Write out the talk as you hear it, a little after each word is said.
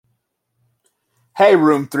Hey,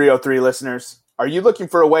 Room 303 listeners. Are you looking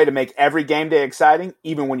for a way to make every game day exciting,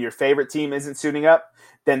 even when your favorite team isn't suiting up?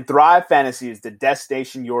 Then Thrive Fantasy is the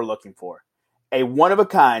destination you're looking for. A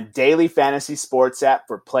one-of-a-kind daily fantasy sports app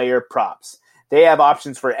for player props. They have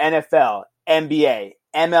options for NFL, NBA,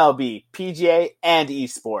 MLB, PGA, and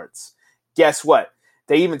esports. Guess what?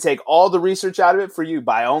 They even take all the research out of it for you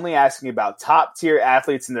by only asking about top-tier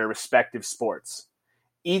athletes in their respective sports.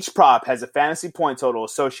 Each prop has a fantasy point total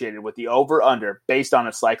associated with the over-under based on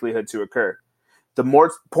its likelihood to occur. The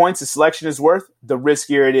more points a selection is worth, the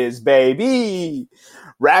riskier it is, baby.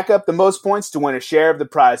 Rack up the most points to win a share of the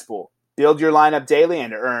prize pool. Build your lineup daily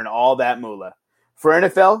and earn all that moolah. For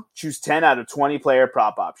NFL, choose 10 out of 20 player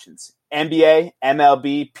prop options. NBA,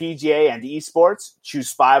 MLB, PGA, and esports,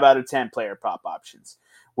 choose 5 out of 10 player prop options.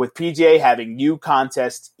 With PGA having new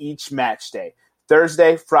contests each match day,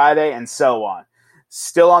 Thursday, Friday, and so on.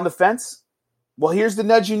 Still on the fence? Well, here's the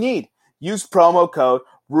nudge you need. Use promo code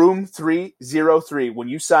ROOM303 when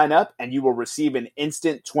you sign up, and you will receive an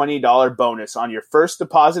instant $20 bonus on your first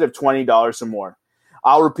deposit of $20 or more.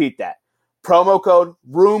 I'll repeat that. Promo code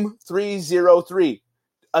ROOM303.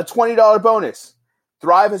 A $20 bonus.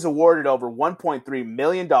 Thrive has awarded over $1.3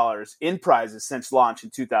 million in prizes since launch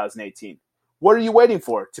in 2018. What are you waiting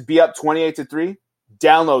for? To be up 28-3?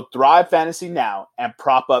 Download Thrive Fantasy now and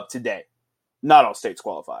prop up today. Not all states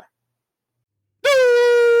qualify.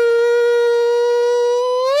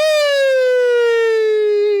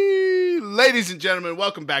 Ladies and gentlemen,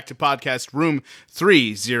 welcome back to podcast Room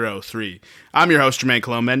 303. I'm your host, Jermaine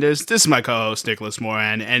Colon-Mendez. This is my co-host, Nicholas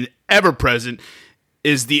Moran, and ever present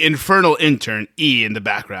is the infernal intern, E, in the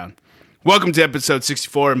background. Welcome to episode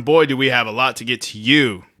 64, and boy, do we have a lot to get to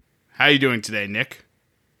you. How are you doing today, Nick?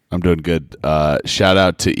 I'm doing good. Shout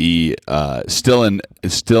out to E. Still an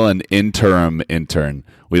interim intern.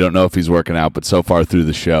 We don't know if he's working out, but so far through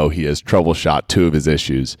the show, he has troubleshot 2 of his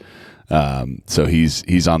issues. So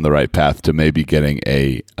he's on the right path to maybe getting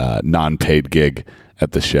a non-paid gig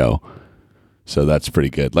at the show. So that's pretty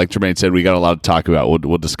good. Like Jermaine said, we got a lot to talk about.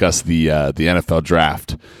 We'll discuss the NFL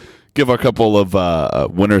draft. Give a couple of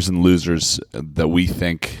winners and losers that we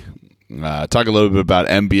think. Talk a little bit about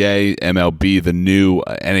NBA, MLB, the new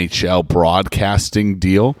NHL broadcasting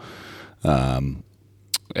deal, and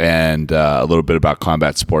a little bit about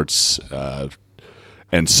combat sports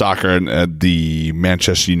and soccer and the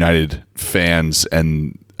Manchester United fans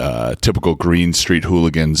and typical Green Street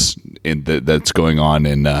hooligans that's going on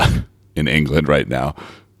in England right now.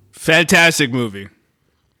 Fantastic movie.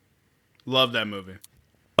 Love that movie.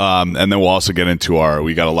 And then we'll also get into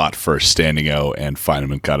we got a lot for Standing O and Find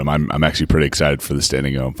 'em and Cut 'em. I'm actually pretty excited for the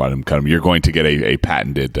Standing O and Find 'em and Cut 'em. You're going to get a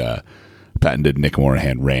patented Nick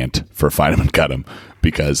Morahan rant for Find 'em and Cut 'em,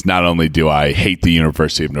 because not only do I hate the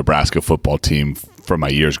University of Nebraska football team from my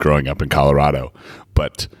years growing up in Colorado,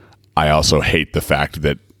 but I also hate the fact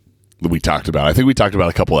that we talked about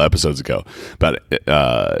a couple of episodes ago about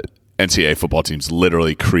NCAA football teams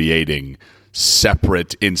literally creating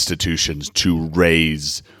separate institutions to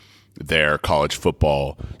raise their college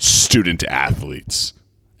football student athletes.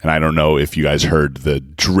 And I don't know if you guys heard the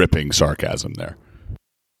dripping sarcasm there.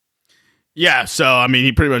 Yeah, so, I mean,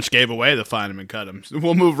 he pretty much gave away the Find 'em and Cut 'em.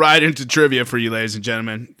 We'll move right into trivia for you, ladies and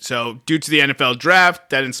gentlemen. So, due to the NFL draft,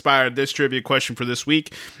 that inspired this trivia question for this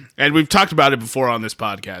week. And we've talked about it before on this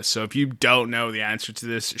podcast. So, if you don't know the answer to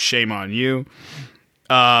this, shame on you.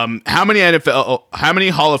 How many Hall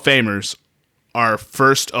of Famers are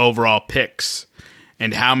first overall picks,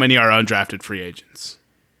 and how many are undrafted free agents?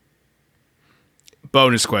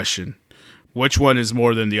 Bonus question. Which one is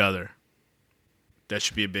more than the other? That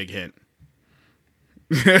should be a big hint.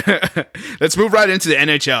 Let's move right into the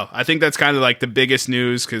NHL. I think that's kind of like the biggest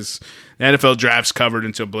news because the NFL draft's covered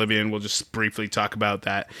into oblivion. We'll just briefly talk about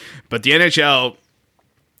that. But the NHL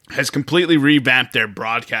has completely revamped their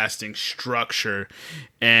broadcasting structure.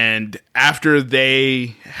 And after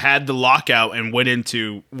they had the lockout and went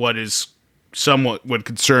into what is somewhat would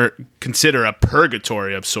consider a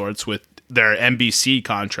purgatory of sorts with their NBC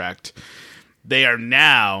contract, they are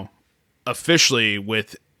now officially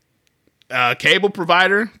with a cable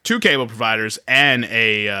provider, 2 cable providers, and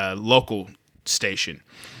a local station.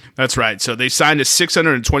 That's right. So they signed a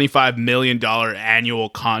 $625 million annual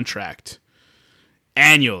contract.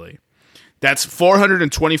 Annually. That's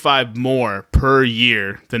 $425 more per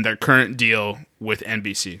year than their current deal with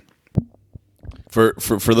NBC. For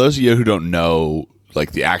those of you who don't know,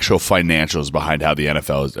 like the actual financials behind how the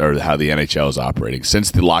NFL is, or how the NHL is operating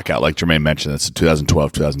since the lockout, like Jermaine mentioned, that's the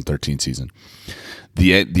 2012-2013 season.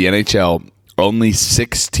 The NHL, only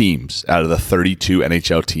 6 teams out of the 32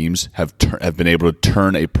 NHL teams have been able to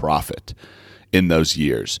turn a profit in those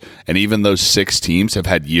years. And even those 6 teams have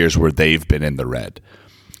had years where they've been in the red.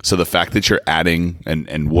 So the fact that you're adding,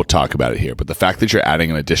 and we'll talk about it here, but the fact that you're adding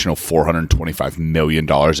an additional $425 million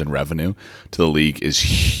in revenue to the league is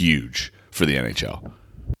huge for the NHL.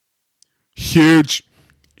 Huge.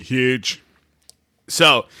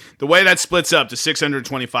 So the way that splits up to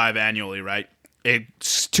 625 annually, right?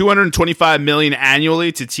 It's 225 million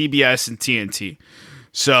annually to TBS and TNT.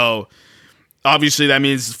 So obviously that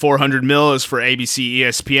means 400 mil is for ABC,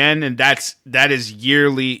 ESPN, and that is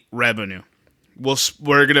yearly revenue.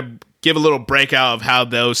 We're gonna give a little breakout of how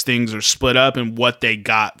those things are split up and what they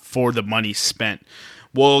got for the money spent.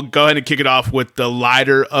 We'll go ahead and kick it off with the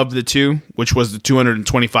lighter of the two, which was the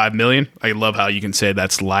 225 million. I love how you can say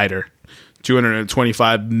that's lighter.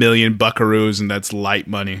 225 million buckaroos, and that's light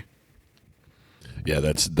money. Yeah,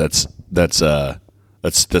 that's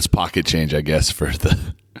pocket change, I guess, for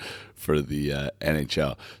the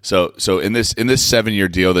NHL. So in this 7-year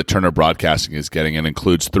deal that Turner Broadcasting is getting, it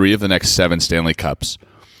includes 3 of the next 7 Stanley Cups,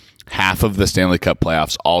 half of the Stanley Cup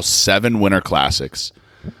playoffs, all 7 Winter Classics,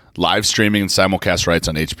 live streaming and simulcast rights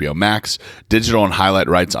on HBO Max, digital and highlight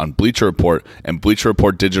rights on Bleacher Report, and Bleacher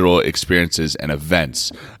Report digital experiences and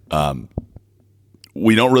events.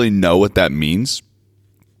 We don't really know what that means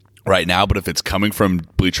right now, but if it's coming from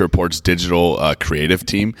Bleacher Report's digital creative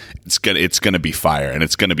team, it's gonna be fire, and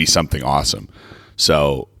it's gonna be something awesome.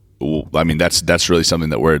 So, I mean, that's really something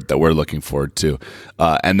that we're looking forward to.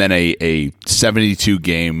 And then a 72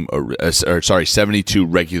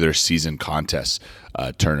 regular season contest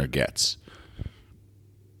Turner gets.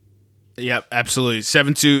 Yep, absolutely.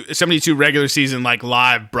 72 regular season like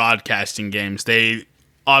live broadcasting games. They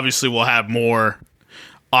obviously will have more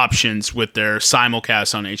options with their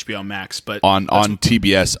simulcast on HBO Max, but on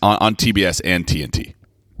TBS and TNT.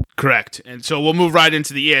 Correct. And so we'll move right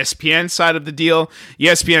into the ESPN side of the deal.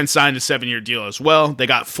 ESPN signed a 7-year deal as well. They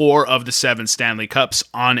got 4 of the 7 Stanley Cups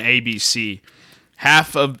on ABC.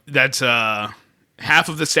 Half of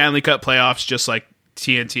the Stanley Cup playoffs, just like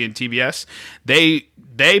TNT and TBS.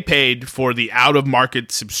 They paid for the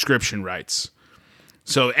out-of-market subscription rights.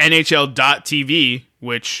 So NHL.TV,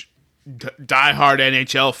 which diehard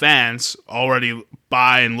NHL fans already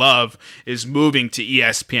buy and love, is moving to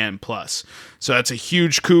ESPN Plus. So that's a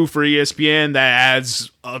huge coup for ESPN. That adds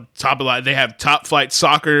they have top flight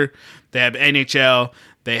soccer, they have NHL,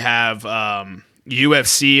 they have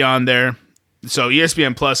UFC on there. So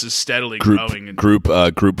ESPN Plus is steadily growing. Group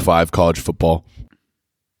 5 college football.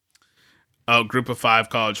 Oh, Group of 5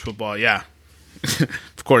 college football. Yeah,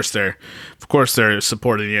 of course they're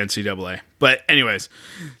supporting the NCAA. But anyways,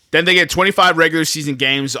 then they get 25 regular season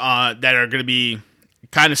games that are going to be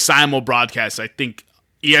kind of simul broadcasts. I think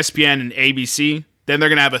ESPN and ABC. Then they're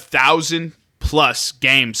going to have 1,000 plus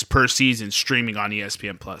games per season streaming on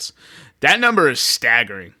ESPN Plus. That number is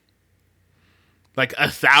staggering. Like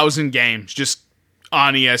 1,000 games just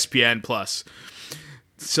on ESPN Plus.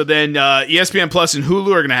 So then ESPN Plus and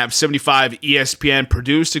Hulu are going to have 75 ESPN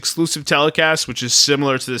produced exclusive telecasts, which is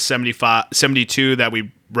similar to the 72 that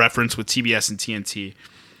we referenced with TBS and TNT.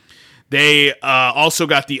 They also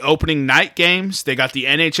got the opening night games. They got the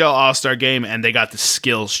NHL All-Star Game, and they got the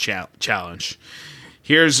Skills Challenge.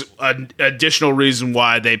 Here's an additional reason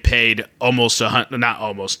why they paid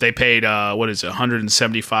They paid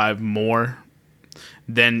 175 more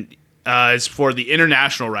than is for the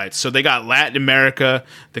international rights. So they got Latin America,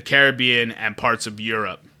 the Caribbean, and parts of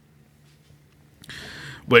Europe.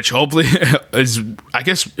 Which hopefully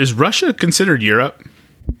is Russia considered Europe?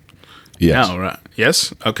 Yes. No, right.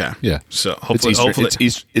 Yes? Okay. Yeah. So hopefully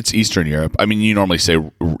it's Eastern Europe. I mean, you normally say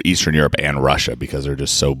Eastern Europe and Russia because they're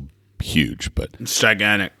just so huge, but it's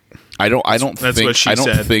gigantic.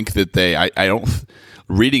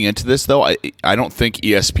 Reading into this though, I don't think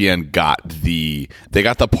ESPN got the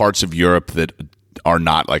parts of Europe that are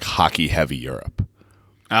not like hockey heavy Europe.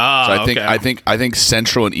 Oh, so I think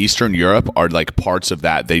Central and Eastern Europe are like parts of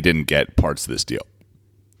that. They didn't get parts of this deal.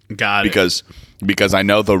 Got it. Because I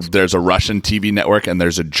know there's a Russian TV network and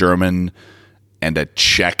there's a German and a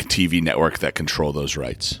Czech TV network that control those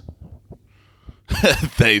rights.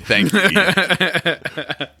 Thank you.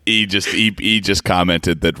 He just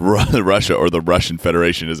commented that Russia or the Russian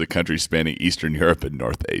Federation is a country spanning Eastern Europe and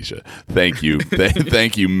North Asia. Thank you,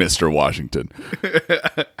 thank you, Mr. Washington.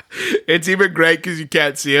 It's even great because you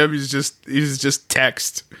can't see him. He's just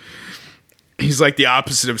text. He's like the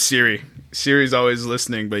opposite of Siri. Siri's always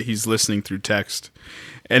listening, but he's listening through text.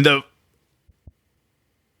 All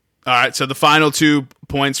right, so the final 2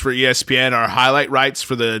 points for ESPN are highlight rights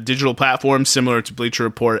for the digital platform, similar to Bleacher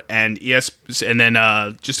Report, and then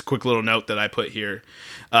just a quick little note that I put here: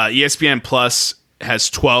 ESPN Plus has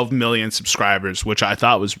 12 million subscribers, which I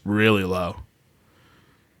thought was really low.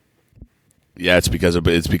 Yeah, it's because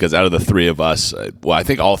out of the three of us, well, I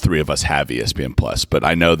think all three of us have ESPN Plus, but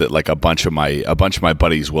I know that like a bunch of my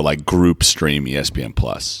buddies will like group stream ESPN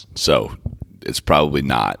Plus, so it's probably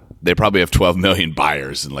not. They probably have 12 million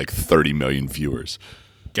buyers and like 30 million viewers.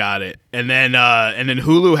 Got it. And then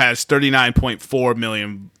Hulu has 39.4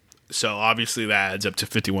 million. So obviously that adds up to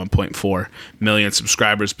 51.4 million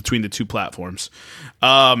subscribers between the two platforms.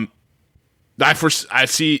 I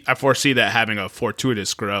foresee that having a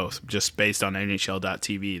fortuitous growth just based on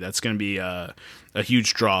NHL.tv. That's going to be a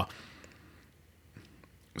huge draw.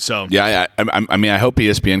 So yeah, I mean, I hope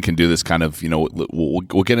ESPN can do this kind of,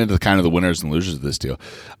 we'll get into kind of the winners and losers of this deal.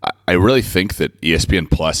 I really think that ESPN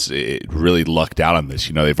Plus, it really lucked out on this.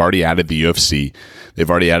 They've already added the UFC, they've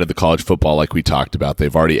already added the college football like we talked about,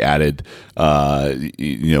 they've already added,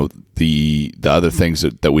 the other things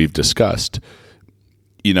that we've discussed.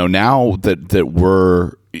 Now that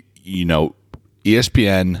we're,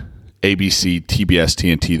 ESPN, ABC, TBS,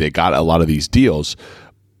 TNT, they got a lot of these deals,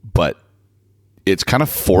 but it's kind of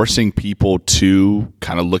forcing people to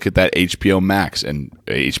kind of look at that HBO Max, and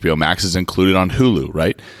HBO Max is included on Hulu,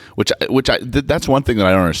 right? That's one thing that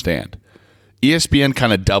I don't understand. ESPN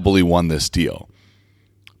kind of doubly won this deal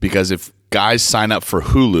because if guys sign up for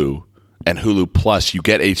Hulu and Hulu Plus, you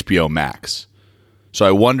get HBO Max. So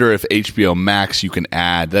I wonder if HBO Max you can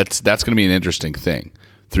add. That's going to be an interesting thing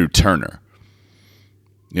through Turner.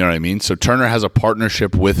 You know what I mean? So Turner has a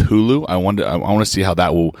partnership with Hulu. I want to see how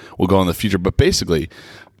that will go in the future. But basically,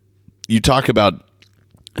 you talk about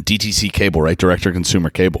DTC cable, right? Direct to consumer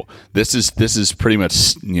cable. This is pretty much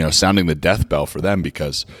sounding the death bell for them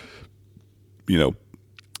because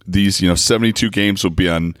these 72 games will be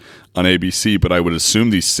on ABC, but I would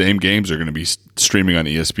assume these same games are going to be streaming on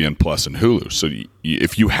ESPN Plus and Hulu. So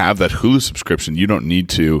if you have that Hulu subscription, you don't need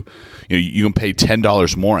to. You can pay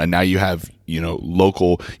 $10 more, and now you have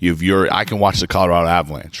local. I can watch the Colorado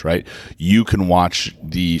Avalanche, right? You can watch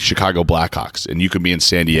the Chicago Blackhawks, and you could be in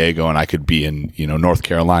San Diego, and I could be in North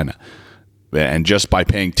Carolina. And just by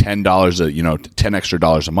paying $10, $10 extra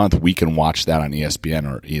a month, we can watch that on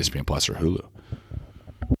ESPN or ESPN Plus or Hulu.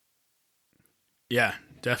 Yeah,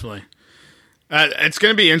 definitely. It's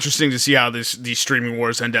going to be interesting to see how these streaming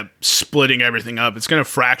wars end up splitting everything up. It's going to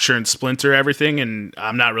fracture and splinter everything, and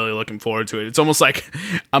I'm not really looking forward to it. It's almost like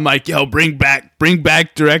I'm like, yo, bring back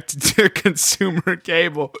direct to consumer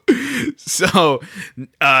cable. So,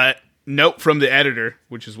 note from the editor,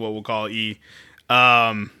 which is what we'll call E. It's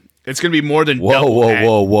going to be more than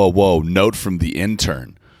whoa. Note from the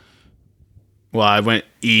intern. Well, I went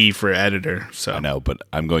E for editor, so I know, but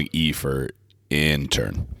I'm going E for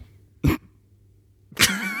intern.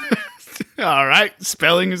 All right,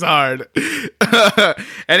 spelling is hard.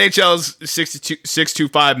 NHL's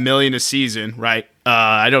 $625 million a season, right?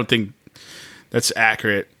 I don't think that's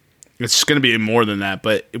accurate. It's going to be more than that,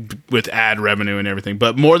 but with ad revenue and everything.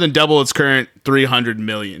 But more than double its current $300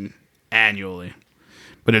 million annually.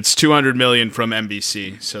 But it's $200 million from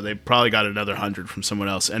NBC, so they probably got another $100 from someone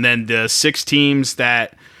else. And then the 6 teams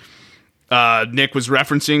that Nick was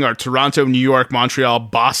referencing are Toronto, New York, Montreal,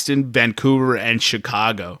 Boston, Vancouver, and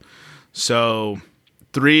Chicago. So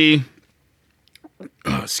 2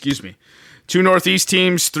 Northeast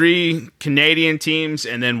teams, 3 Canadian teams,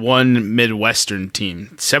 and then 1 Midwestern team.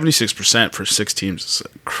 76% for 6 teams is a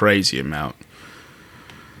crazy amount.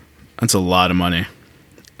 That's a lot of money.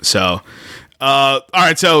 So, all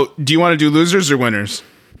right. So, do you want to do losers or winners?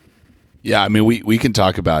 Yeah, I mean, we can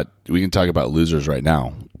talk about losers right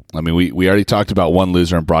now. I mean, we already talked about one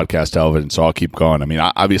loser in broadcast television, so I'll keep going. I mean,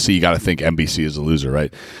 obviously, you got to think NBC is a loser,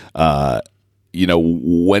 right?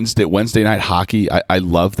 Wednesday night hockey, I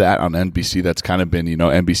love that on NBC. That's kind of been,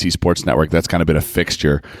 NBC Sports Network, that's kind of been a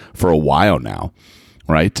fixture for a while now,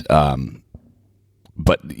 right?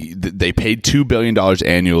 But they paid $2 billion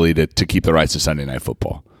annually to keep the rights to Sunday Night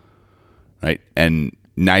Football, right? And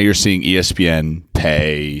now you're seeing ESPN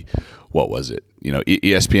pay, what was it?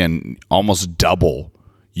 ESPN almost double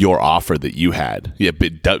your offer that you had. Yeah,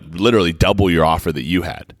 literally double your offer that you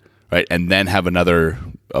had, right? And then have another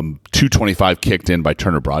 $225 kicked in by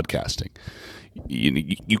Turner Broadcasting.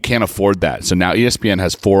 You can't afford that. So now ESPN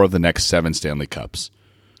has 4 of the next 7 Stanley Cups,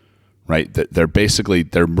 right?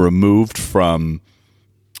 They're removed from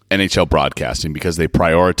NHL broadcasting because they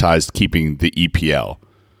prioritized keeping the EPL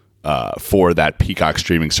for that Peacock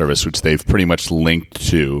streaming service, which they've pretty much linked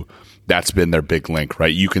to. That's been their big link,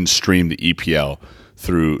 right? You can stream the EPL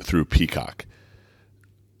through Peacock.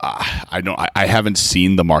 I haven't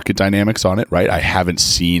seen the market dynamics on it, right? I haven't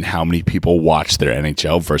seen how many people watch their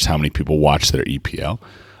NHL versus how many people watch their EPL.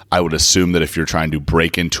 I would assume that if you're trying to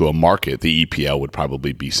break into a market, the EPL would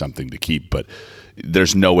probably be something to keep. But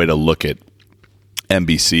there's no way to look at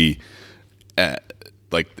NBC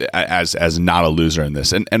as not a loser in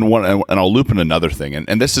this. And I'll loop in another thing.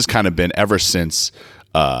 And this has kind of been ever since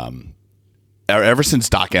Doc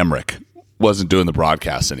Emmerich wasn't doing the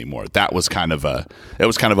broadcast anymore. That was kind of a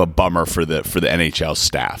bummer for the NHL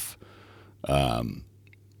staff.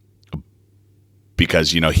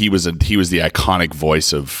 Because he was the iconic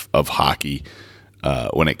voice of hockey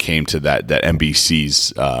when it came to that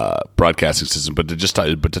NBC's broadcasting system. But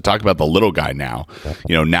to talk about the little guy now,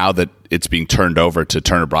 now that it's being turned over to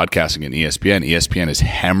Turner Broadcasting and ESPN is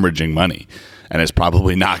hemorrhaging money and is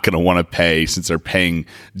probably not going to want to pay, since they're paying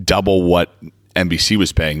double what NBC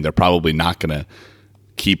was paying. They're probably not going to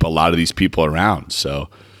keep a lot of these people around. So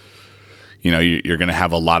you're going to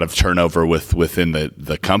have a lot of turnover within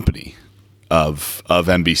the company of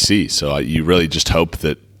NBC. So you really just hope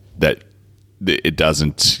that it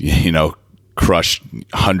doesn't, crush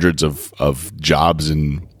hundreds of jobs at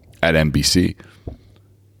NBC.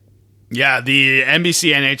 Yeah, the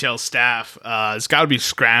NBC NHL staff has got to be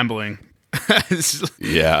scrambling.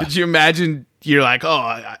 Yeah. Could you imagine? You're like,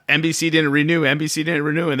 NBC didn't renew, and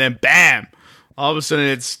then bam, all of a sudden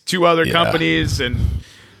it's two other companies, and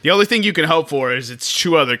the only thing you can hope for is it's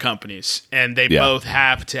two other companies, and they both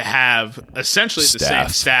have to have essentially the same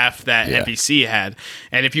staff that NBC had.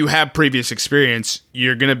 And if you have previous experience,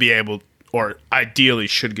 you're going to be able, or ideally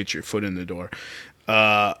should, get your foot in the door.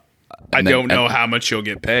 I don't know how much you'll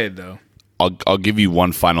get paid, though. I'll give you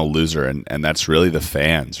one final loser, and that's really the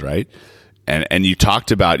fans, right? And you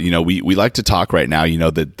talked about, we like to talk right now,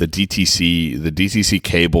 the DTC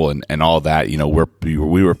cable and all that,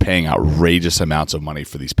 we were paying outrageous amounts of money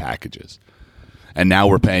for these packages. And now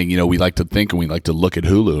we're paying, we like to think and we like to look at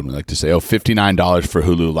Hulu and we like to say, $59 for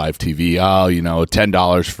Hulu Live TV.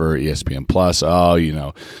 $10 for ESPN Plus.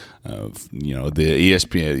 The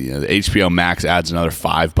ESPN, the HBO Max adds another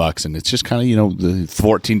 $5, and it's just kind of, the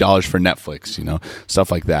 $14 for Netflix,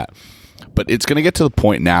 stuff like that. But it's going to get to the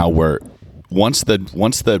point now where once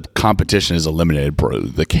the competition is eliminated,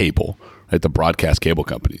 the cable, right, the broadcast cable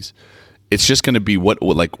companies, it's just going to be what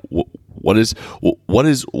are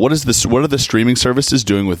the streaming services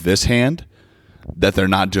doing with this hand that they're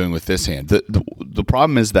not doing with this hand? The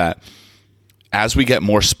problem is that as we get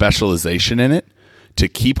more specialization in it, to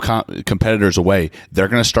keep competitors away, they're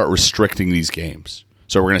going to start restricting these games.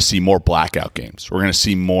 So we're going to see more blackout games. We're going to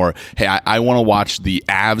see more, hey, I want to watch the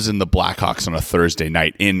Avs and the Blackhawks on a Thursday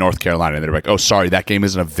night in North Carolina. And they're like, oh, sorry, that game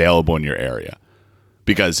isn't available in your area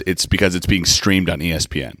because it's being streamed on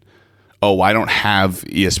ESPN. Oh, I don't have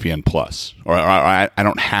ESPN Plus, or I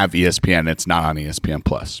don't have ESPN. It's not on ESPN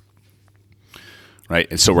Plus. Right?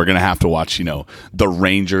 And so we're going to have to watch, the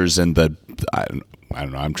Rangers and I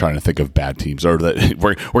don't know. I'm trying to think of bad teams, or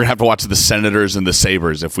we're gonna have to watch the Senators and the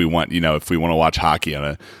Sabres if we want to watch hockey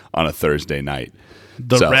on a Thursday night.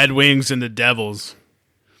 The Red Wings and the Devils.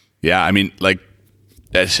 Yeah, I mean,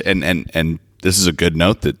 and this is a good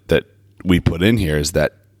note that we put in here, is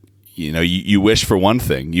that you wish for one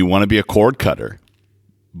thing, you want to be a cord cutter,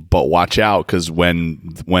 but watch out, because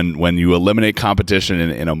when you eliminate competition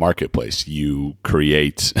in a marketplace, you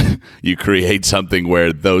create something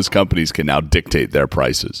where those companies can now dictate their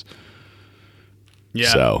prices.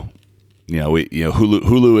 Yeah. So,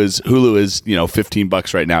 Hulu is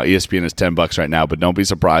 $15 right now. ESPN is $10 right now. But don't be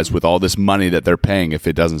surprised with all this money that they're paying if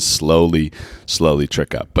it doesn't slowly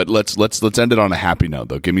trick up. But let's end it on a happy note,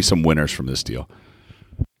 though. Give me some winners from this deal.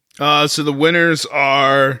 So the winners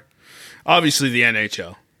are obviously the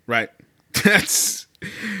NHL. Right. That's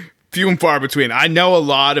few and far between. I know a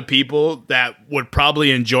lot of people that would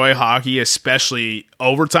probably enjoy hockey, especially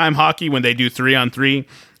overtime hockey when they do 3-on-3.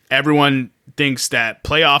 Everyone thinks that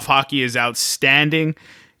playoff hockey is outstanding.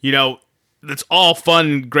 It's all fun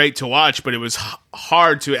and great to watch, but it was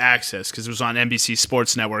hard to access because it was on NBC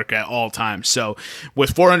Sports Network at all times. So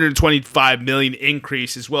with $425 million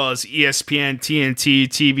increase, as well as ESPN, TNT,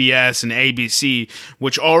 TBS, and ABC,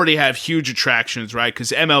 which already have huge attractions, right? Because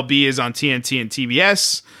MLB is on TNT and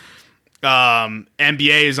TBS.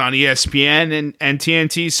 NBA is on ESPN and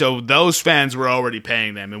TNT, so those fans were already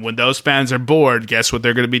paying them. And when those fans are bored, guess what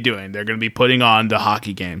they're going to be doing? They're going to be putting on the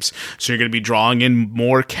hockey games. So you're going to be drawing in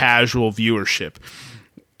more casual viewership.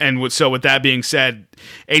 And with that being said,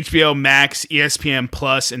 HBO Max, ESPN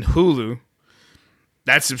Plus, and Hulu,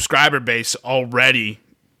 that subscriber base already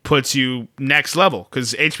puts you next level.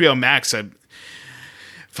 Because HBO Max,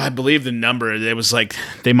 if I believe the number, it was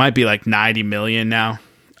they might be 90 million now.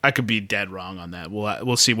 I could be dead wrong on that.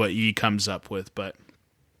 We'll see what E comes up with,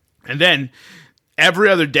 and then every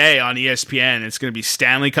other day on ESPN, it's going to be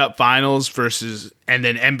Stanley Cup Finals and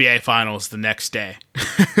then NBA Finals the next day.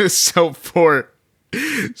 So for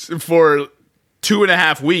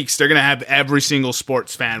 2.5 weeks, they're going to have every single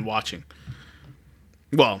sports fan watching.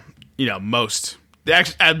 Well, most.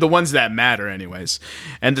 The ones that matter anyways.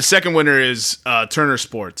 And the second winner is Turner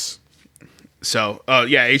Sports. So,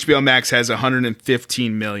 HBO Max has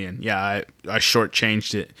 115 million. Yeah, I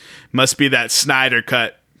shortchanged it. Must be that Snyder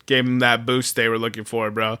cut. Gave them that boost they were looking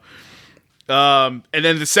for, bro. And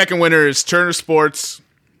then the second winner is Turner Sports.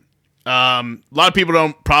 A lot of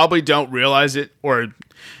people probably don't realize it, or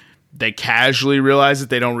they casually realize it.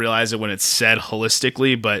 They don't realize it when it's said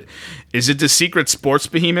holistically, but is it the secret sports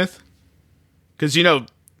behemoth? Because,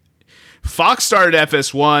 Fox started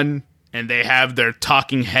FS1, and they have their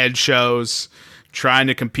talking head shows trying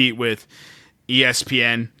to compete with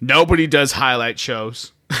ESPN. Nobody does highlight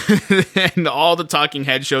shows. And all the talking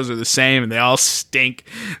head shows are the same, and they all stink.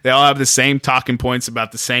 They all have the same talking points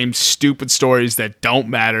about the same stupid stories that don't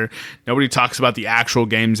matter. Nobody talks about the actual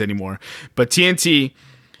games anymore. But TNT,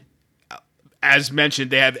 as mentioned,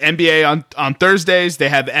 they have NBA on Thursdays. They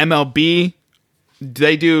have MLB.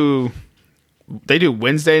 They do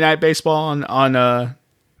Wednesday night baseball on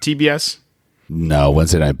TBS. No,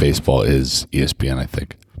 Wednesday Night Baseball is ESPN, I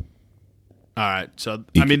think. All right, so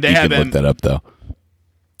They have can look that up though.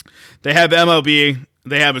 They have MLB.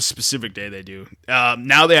 They have a specific day they do.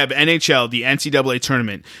 Now they have NHL, the NCAA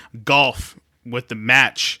tournament, golf with the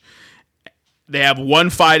match. They have One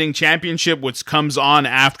Fighting Championship, which comes on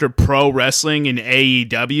after pro wrestling in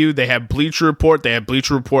AEW. They have Bleacher Report. They have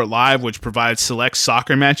Bleacher Report Live, which provides select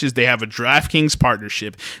soccer matches. They have a DraftKings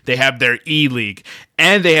partnership. They have their E-League.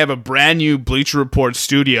 And they have a brand new Bleacher Report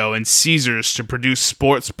studio and Caesars to produce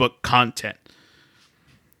sportsbook content.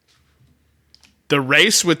 The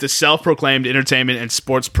race with the self-proclaimed entertainment and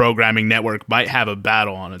sports programming network might have a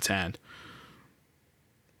battle on its hand.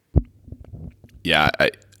 Yeah,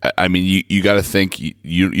 I mean, you got to think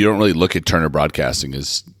you don't really look at Turner Broadcasting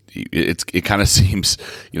as it kind of seems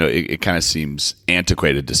it kind of seems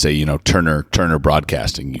antiquated to say Turner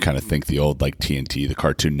Broadcasting. You kind of think the old like TNT, the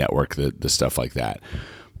Cartoon Network, the stuff like that.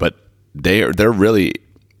 But they're really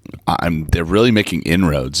making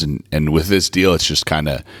inroads, and with this deal, it's just kind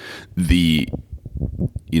of the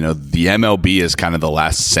MLB is kind of the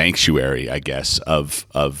last sanctuary, I guess, of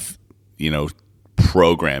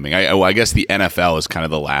programming. I guess the NFL is kind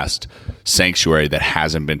of the last sanctuary that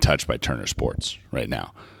hasn't been touched by Turner Sports right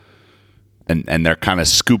now. And they're kind of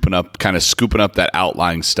scooping up that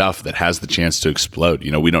outlying stuff that has the chance to explode.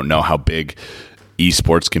 We don't know how big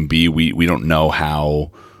esports can be. We don't know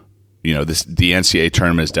how the NCAA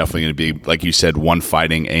tournament is definitely going to be, like you said, One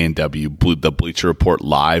Fighting, A&W, the Bleacher Report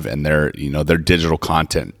Live, and their digital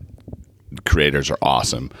content creators are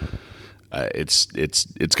awesome. It's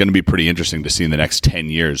going to be pretty interesting to see in the next 10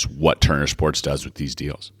 years what Turner Sports does with these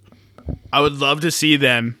deals. I would love to see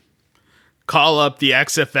them call up the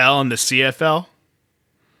XFL and the CFL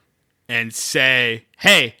and say,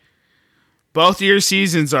 hey, both of your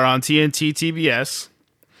seasons are on TNT TBS.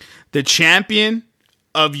 The champion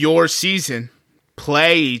of your season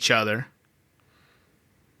play each other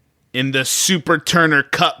in the Super Turner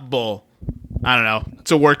Cup Bowl. I don't know.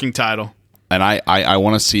 It's a working title. And I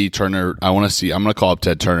want to see Turner. I'm going to call up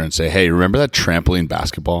Ted Turner and say, hey, remember that trampoline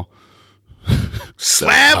basketball?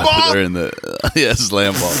 Slam ball?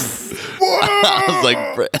 Slam ball.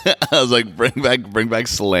 I was like, bring back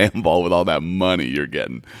slam ball with all that money you're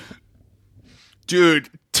getting. Dude,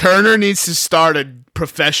 Turner needs to start a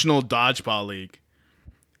professional dodgeball league.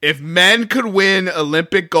 If men could win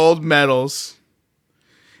Olympic gold medals,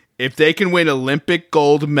 if they can win Olympic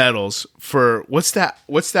gold medals for what's that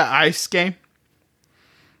ice game?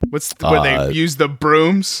 Where they use the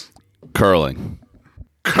brooms? Curling.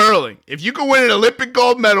 If you can win an Olympic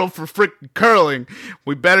gold medal for freaking curling,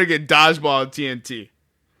 we better get dodgeball at TNT.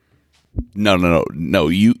 No.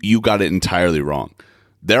 You got it entirely wrong.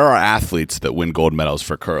 There are athletes that win gold medals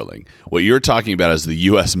for curling. What you're talking about is the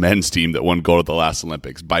U.S. men's team that won gold at the last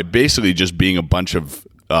Olympics by basically just being a bunch of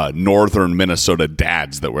northern Minnesota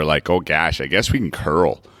dads that were like, oh gosh, I guess we can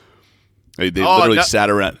curl. They literally sat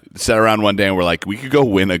around one day and were like, we could go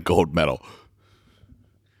win a gold medal.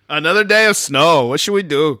 Another day of snow. What should we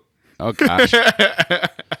do? Oh gosh. All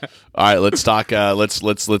right, let's talk.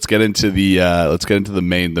 Let's get into the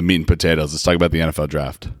meat and potatoes. Let's talk about the NFL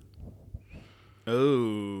draft.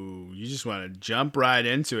 Oh, you just want to jump right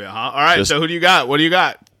into it, huh? All right. So who do you got? What do you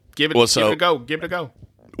got? Give it a go. Give it a go.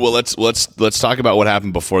 Well, let's talk about what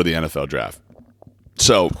happened before the NFL draft.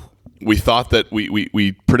 So we thought that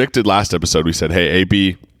we predicted last episode. We said, hey,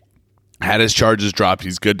 AB had his charges dropped.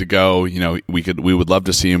 He's good to go. We would love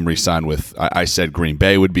to see him re-sign with. I said Green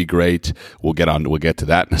Bay would be great. We'll get to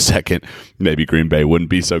that in a second. Maybe Green Bay wouldn't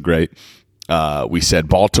be so great. We said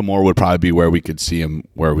Baltimore would probably be where we could see him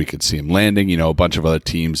landing. A bunch of other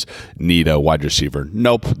teams need a wide receiver.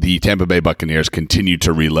 Nope. The Tampa Bay Buccaneers continue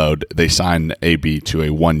to reload. They signed AB to a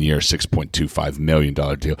 1-year, $6.25 million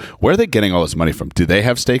deal. Where are they getting all this money from? Do they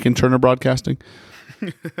have stake in Turner Broadcasting?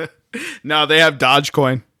 No, they have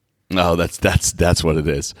Dogecoin. No, that's what it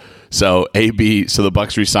is. So the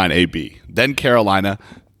Bucs re-sign AB. Then Carolina.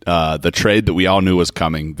 The trade that we all knew was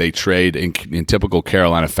coming. They trade in typical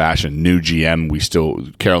Carolina fashion. New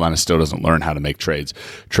GM. Carolina still doesn't learn how to make trades.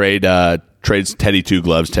 Trades Teddy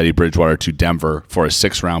Teddy Bridgewater to Denver for a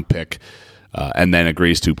 6th-round pick, and then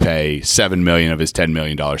agrees to pay $7 million of his $10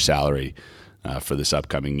 million salary for this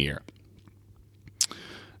upcoming year.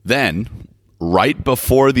 Then, right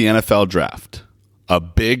before the NFL draft, a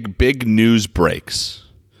big news breaks,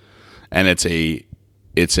 and it's a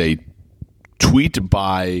tweet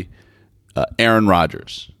by Aaron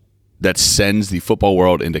Rodgers that sends the football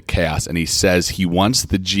world into chaos, and he says he wants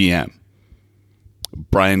the GM,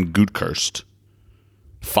 Brian Gutekunst,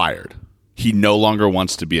 fired. He no longer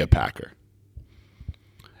wants to be a Packer.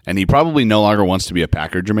 And he probably no longer wants to be a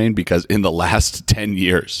Packer, Jermaine, because in the last 10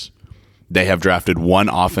 years, they have drafted one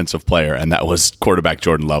offensive player, and that was quarterback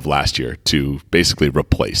Jordan Love last year to basically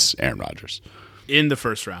replace Aaron Rodgers. In the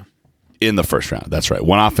first round. In the first round. That's right.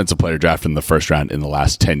 One offensive player drafted in the first round in the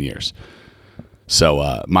last 10 years.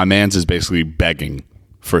 So my man's is basically begging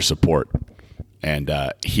for support, and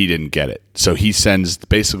he didn't get it. So he sends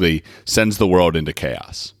the world into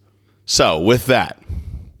chaos. So with that,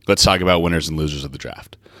 let's talk about winners and losers of the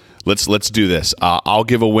draft. Let's do this. I'll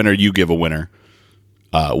give a winner. You give a winner.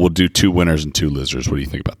 We'll do 2 winners and 2 losers. What do you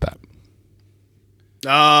think about that?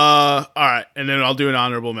 All right. And then I'll do an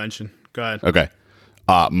honorable mention. Go ahead. Okay.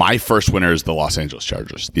 My first winner is the Los Angeles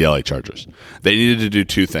Chargers, the LA Chargers. They needed to do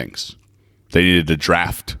 2 things. They needed to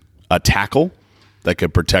draft a tackle that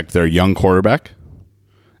could protect their young quarterback,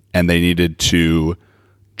 and they needed to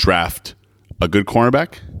draft a good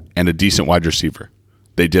cornerback and a decent wide receiver.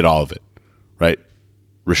 They did all of it, right?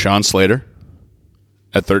 Rashawn Slater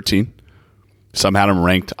at 13. Some had him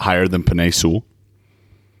ranked higher than Penei Sewell.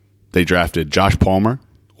 They drafted Josh Palmer,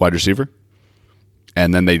 wide receiver,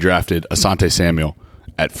 and then they drafted Asante Samuel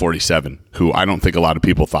at 47, who I don't think a lot of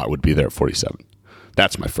people thought would be there at 47.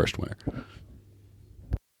 That's my first winner.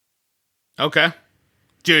 Okay.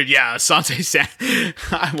 Dude, yeah, Asante Samuel.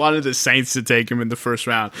 I wanted the Saints to take him in the first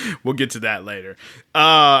round. We'll get to that later.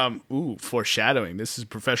 Foreshadowing. This is a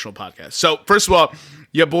professional podcast. So, first of all,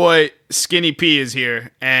 your boy Skinny P is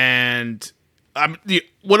here, and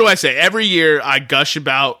what do I say? Every year I gush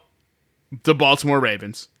about the Baltimore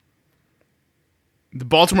Ravens. The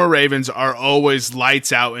Baltimore Ravens are always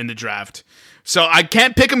lights out in the draft. So I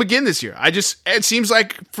can't pick them again this year. It seems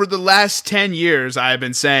like for the last 10 years, I've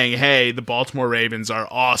been saying, hey, the Baltimore Ravens are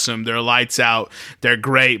awesome. They're lights out. They're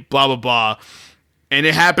great, blah, blah, blah. And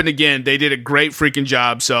it happened again. They did a great freaking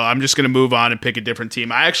job. So I'm just going to move on and pick a different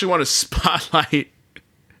team. I actually want to spotlight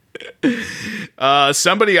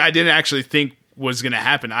somebody I didn't actually think was going to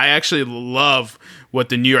happen. I actually love what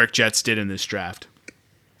the New York Jets did in this draft.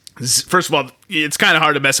 First of all, it's kind of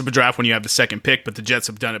hard to mess up a draft when you have the second pick, but the Jets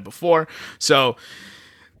have done it before. So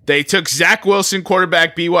they took Zach Wilson,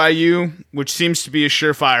 quarterback BYU, which seems to be a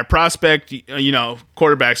surefire prospect.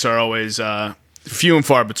 Quarterbacks are always few and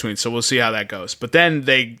far between, so we'll see how that goes. But then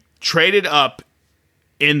they traded up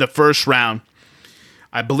in the first round.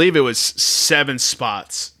 I believe it was 7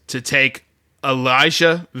 spots to take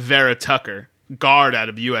Elijah Vera Tucker, guard out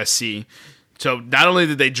of USC. So not only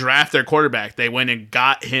did they draft their quarterback, they went and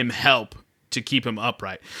got him help to keep him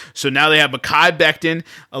upright. So now they have Mekhi Becton,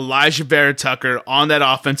 Elijah Vera Tucker on that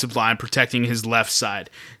offensive line protecting his left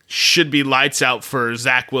side. Should be lights out for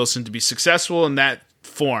Zach Wilson to be successful in that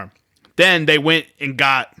form. Then they went and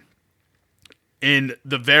got in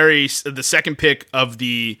the second pick of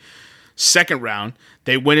the second round,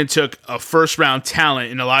 they went and took a first round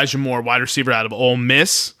talent in Elijah Moore, wide receiver out of Ole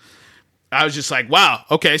Miss. I was just like, wow,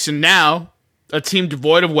 okay, so now a team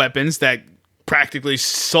devoid of weapons that practically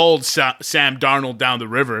sold Sam Darnold down the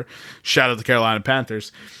river. Shout out to the Carolina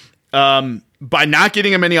Panthers. By not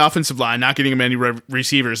getting him any offensive line, not getting him any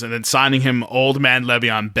receivers, and then signing him old man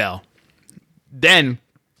Le'Veon Bell. Then,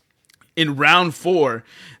 in round 4,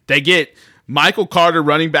 they get Michael Carter,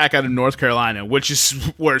 running back out of North Carolina, which is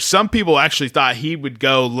where some people actually thought he would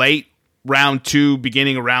go late round 2,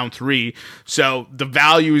 beginning of round 3. So the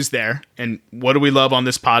value is there. And what do we love on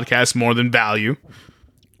this podcast more than value?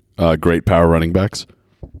 Great power running backs.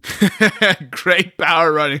 Great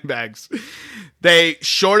power running backs. They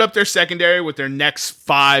shored up their secondary with their next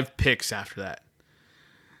 5 picks after that.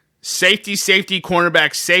 Safety,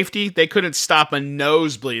 cornerback, safety. They couldn't stop a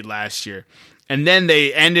nosebleed last year. And then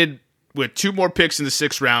they ended with 2 more picks in the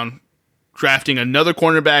 6th round, drafting another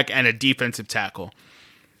cornerback and a defensive tackle.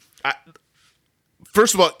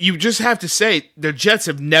 First of all, you just have to say the Jets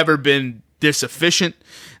have never been this efficient,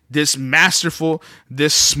 this masterful,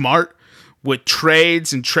 this smart with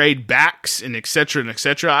trades and trade backs and et cetera, and et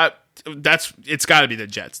cetera. It's got to be the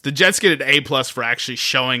Jets. The Jets get an A+ for actually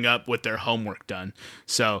showing up with their homework done.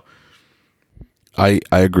 So I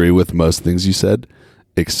agree with most things you said,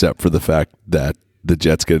 except for the fact that the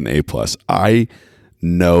Jets get an A+. I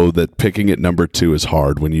know that picking at number 2 is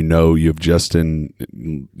hard when you know you have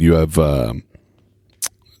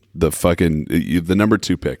the number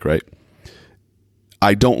 2 pick, right?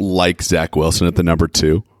 I don't like Zach Wilson at the number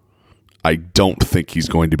 2. I don't think he's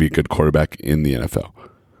going to be a good quarterback in the NFL.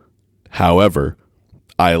 However,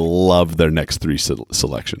 I love their next 3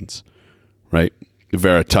 selections, right?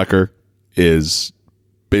 Vera Tucker is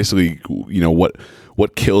basically,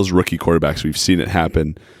 what kills rookie quarterbacks. We've seen it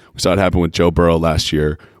happen. We saw it happen with Joe Burrow last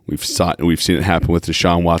year. We've seen it happen with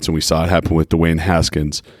Deshaun Watson. We saw it happen with Dwayne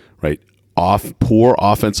Haskins, right? Poor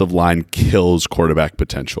offensive line kills quarterback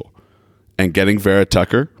potential. And getting Vera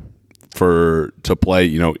Tucker to play,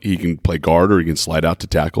 he can play guard or he can slide out to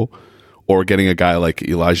tackle, or getting a guy like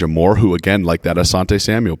Elijah Moore, who again, like that Asante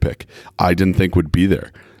Samuel pick, I didn't think would be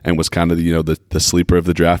there and was kind of the sleeper of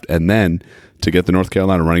the draft. And then to get the North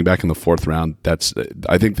Carolina running back in the 4th round,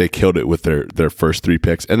 I think they killed it with their first 3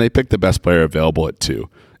 picks, and they picked the best player available at 2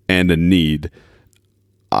 and a need.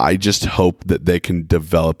 I just hope that they can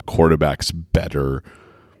develop quarterbacks better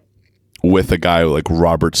with a guy like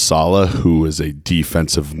Robert Saleh, who is a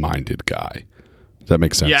defensive-minded guy. Does that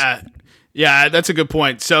make sense? Yeah, that's a good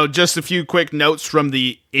point. So just a few quick notes from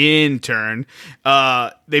the intern.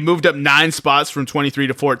 They moved up 9 spots from 23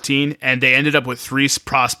 to 14, and they ended up with 3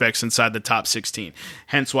 prospects inside the top 16.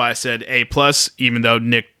 Hence why I said A+, even though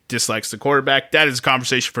Nick dislikes the quarterback. That is a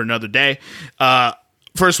conversation for another day.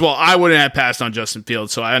 First of all, I wouldn't have passed on Justin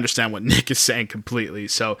Fields, so I understand what Nick is saying completely.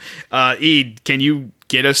 So, Ed, can you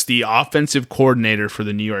get us the offensive coordinator for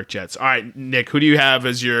the New York Jets? All right, Nick, who do you have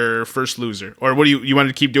as your first loser? Or what do you want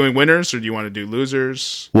to keep doing winners, or do you want to do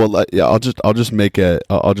losers? Well, yeah, I'll just make a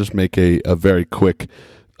very quick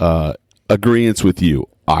agreement with you.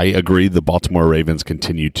 I agree. The Baltimore Ravens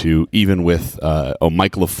continue to, even with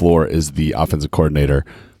Mike LaFleur is the offensive coordinator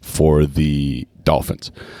for the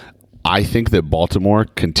Dolphins. I think that Baltimore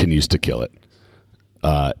continues to kill it.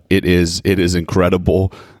 It is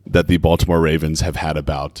incredible that the Baltimore Ravens have had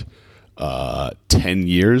about 10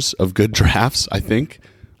 years of good drafts, I think.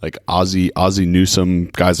 Like Ozzie Newsome,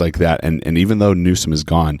 guys like that. And even though Newsome is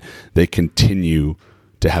gone, they continue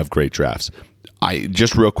to have great drafts.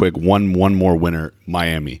 Just real quick, one more winner,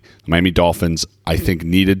 Miami. Miami Dolphins, I think,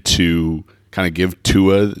 needed to kind of give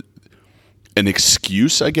Tua an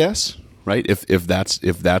excuse, I guess. Right, if that's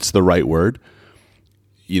the right word,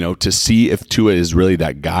 to see if Tua is really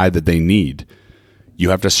that guy that they need,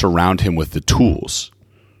 you have to surround him with the tools,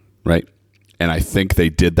 right? And I think they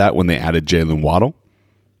did that when they added Jalen Waddle.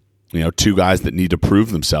 2 guys that need to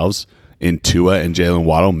prove themselves in Tua and Jalen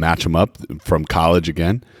Waddle, match them up from college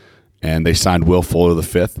again, and they signed Will Fuller the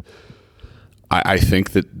 5th. I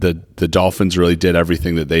think that the Dolphins really did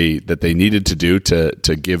everything that they needed to do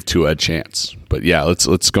to give Tua a chance. But yeah,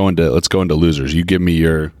 let's go into losers. You give me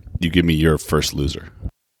your first loser.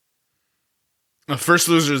 The first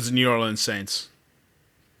loser is the New Orleans Saints.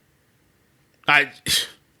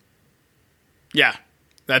 Yeah,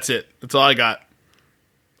 that's it. That's all I got.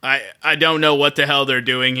 I don't know what the hell they're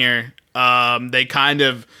doing here. They kind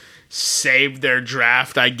of saved their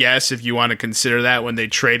draft, I guess, if you want to consider that, when they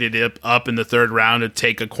traded it up in the 3rd round to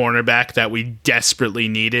take a cornerback that we desperately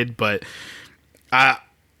needed. But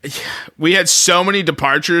we had so many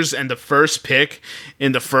departures, and the first pick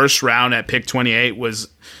in the 1st round at pick 28 was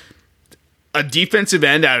a defensive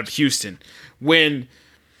end out of Houston. When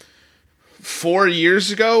 4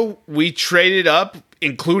 years ago we traded up,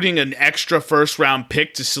 including an extra 1st round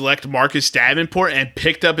pick, to select Marcus Davenport, and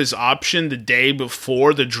picked up his option the day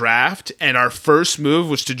before the draft, and our first move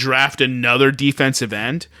was to draft another defensive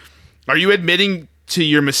end. Are you admitting to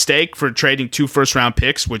your mistake for trading 2 1st round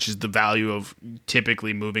picks, which is the value of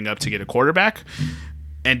typically moving up to get a quarterback,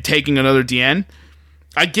 and taking another DN?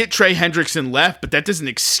 I get Trey Hendrickson left, but that doesn't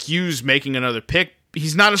excuse making another pick.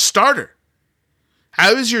 He's not a starter.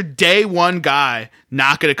 How is your day 1 guy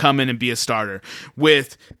not going to come in and be a starter?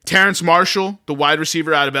 With Terrence Marshall, the wide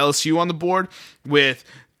receiver out of LSU, on the board, with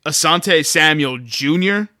Asante Samuel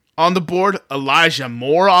Jr. on the board, Elijah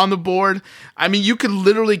Moore on the board. I mean, you could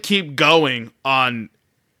literally keep going on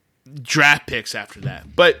draft picks after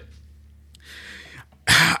that. But,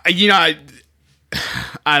 you know,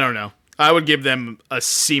 I don't know. I would give them a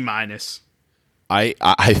C-.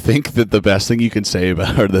 I think that the best thing you can say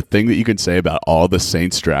about, or the thing that you can say about all the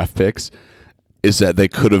Saints draft picks, is that they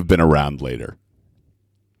could have been around later.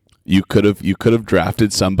 You could have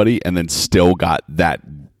drafted somebody and then still got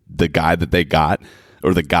the guy that they got,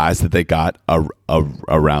 or the guys that they got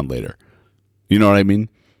around later. You know what I mean?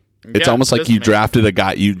 It's almost like you drafted a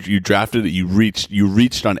guy. You drafted it. You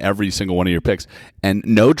reached on every single one of your picks, and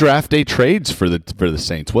no draft day trades for the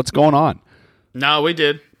Saints. What's going on? No, we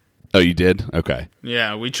did. Oh, you did? Okay.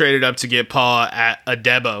 Yeah, we traded up to get Paul at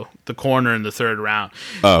Adebo, the corner, in the third round.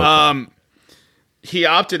 Oh, okay. He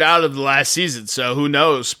opted out of the last season, so who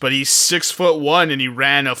knows? But he's 6'1" and he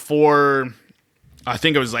ran a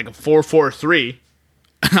 4.43.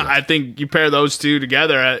 I think you pair those two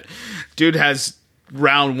together, dude has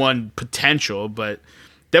round one potential. But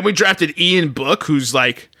then we drafted Ian Book, who's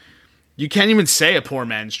like, you can't even say a poor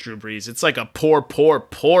man's Drew Brees. It's like a poor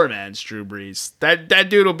man's Drew Brees.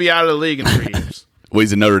 That dude will be out of the league in 3 years. Well,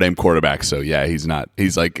 he's a Notre Dame quarterback, so yeah, he's not.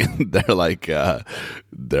 He's like they're like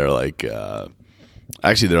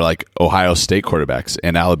actually they're like Ohio State quarterbacks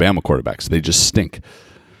and Alabama quarterbacks. They just stink.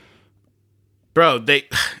 Bro,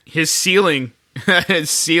 his ceiling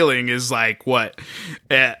is like what?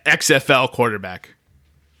 XFL quarterback.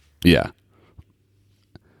 Yeah.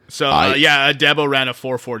 So Adebo ran a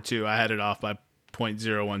 4.42. I had it off by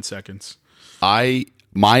 0.01 seconds. My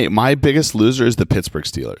biggest loser is the Pittsburgh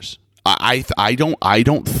Steelers. I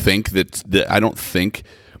don't think that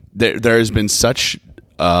there has been such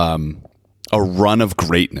a run of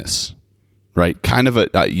greatness, right? Kind of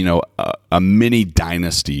a mini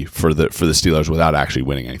dynasty for the Steelers without actually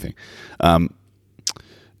winning anything.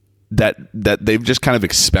 That they've just kind of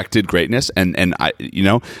expected greatness, and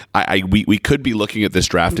we could be looking at this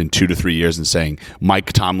draft in 2 to 3 years and saying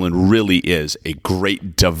Mike Tomlin really is a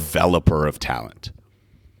great developer of talent.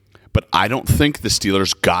 But I don't think the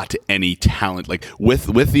Steelers got any talent, like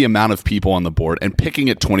with the amount of people on the board, and picking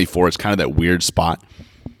at 24 is kind of that weird spot.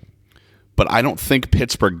 But I don't think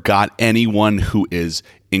Pittsburgh got anyone who is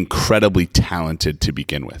incredibly talented to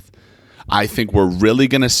begin with. I think we're really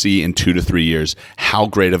going to see in 2 to 3 years how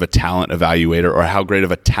great of a talent evaluator or how great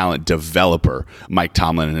of a talent developer Mike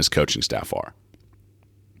Tomlin and his coaching staff are.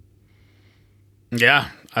 Yeah,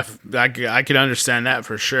 I could understand that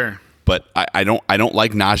for sure. But I don't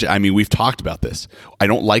like Najee. I mean, we've talked about this. I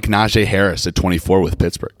don't like Najee Harris at 24 with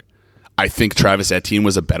Pittsburgh. I think Travis Etienne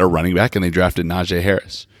was a better running back, and they drafted Najee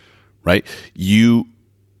Harris. Right?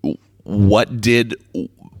 What did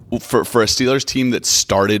for a Steelers team that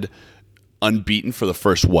started unbeaten for the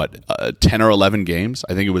first 10 or 11 games?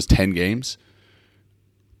 I think it was 10 games,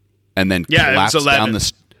 and then collapsed down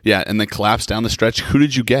the stretch. Who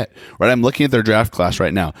did you get? Right, I'm looking at their draft class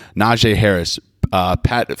right now. Najee Harris,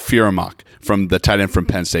 Pat Fiermach from the tight end from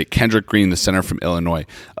Penn State, Kendrick Green, the center from Illinois,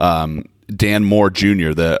 Dan Moore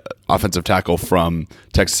Jr., the offensive tackle from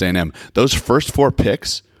Texas A&M. Those first 4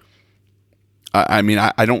 picks, I mean,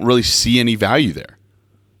 I don't really see any value there.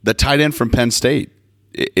 The tight end from Penn State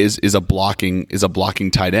is a blocking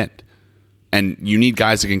tight end, and you need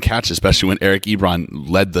guys that can catch, especially when Eric Ebron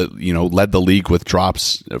led the league with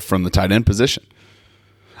drops from the tight end position.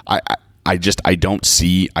 I don't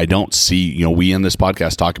see. We in this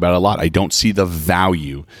podcast talk about it a lot. I don't see the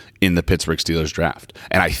value in the Pittsburgh Steelers draft,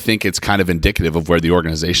 and I think it's kind of indicative of where the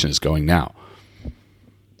organization is going now.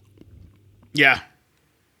 Yeah.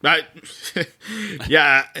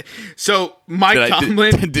 Yeah. So Mike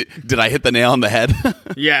Tomlin. Did I hit the nail on the head?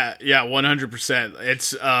 Yeah, 100%.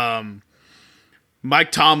 It's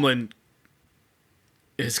Mike Tomlin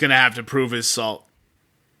is going to have to prove his salt.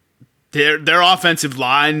 Their offensive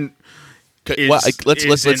line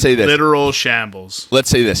let's say this. Literal shambles. Let's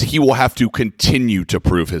say this. He will have to continue to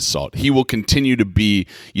prove his salt. He will continue to be,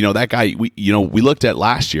 that guy we looked at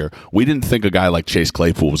last year. We didn't think a guy like Chase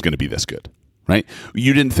Claypool was going to be this good. Right?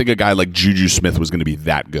 You didn't think a guy like Juju Smith was going to be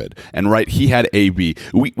that good. And right, he had AB.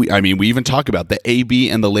 We even talk about the AB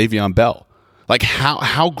and the Le'Veon Bell. Like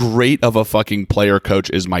how great of a fucking player coach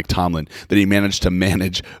is Mike Tomlin that he managed to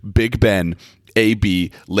manage Big Ben,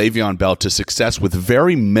 AB, Le'Veon Bell to success with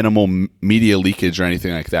very minimal media leakage or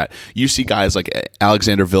anything like that. You see guys like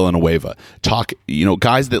Alexander Villanueva talk,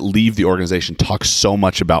 guys that leave the organization talk so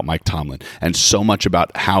much about Mike Tomlin and so much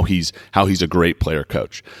about how he's a great player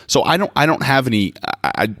coach. So I don't have any.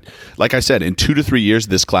 Like I said, in 2 to 3 years,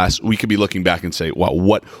 this class we could be looking back and say, well,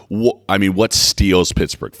 what steals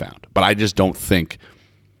Pittsburgh found? But I just don't think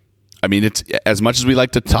I mean, it's as much as we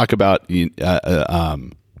like to talk about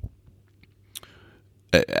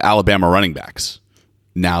Alabama running backs.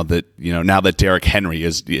 Now that Derrick Henry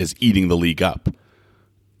is eating the league up,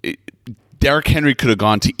 Derrick Henry could have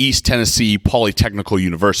gone to East Tennessee Polytechnical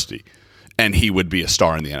University, and he would be a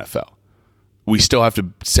star in the NFL. We still have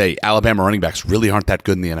to say Alabama running backs really aren't that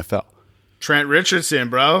good in the NFL. Trent Richardson,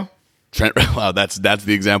 bro. Well, that's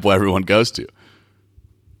the example everyone goes to.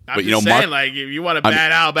 I'm just saying, if you want a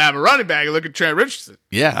bad Alabama running back, look at Trent Richardson.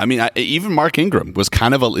 Yeah, I mean, even Mark Ingram is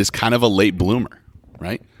kind of a late bloomer,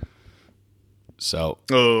 right? So,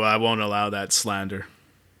 I won't allow that slander.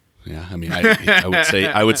 Yeah, I mean,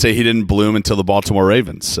 I would say he didn't bloom until the Baltimore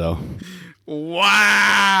Ravens. So,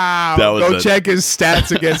 wow, go check his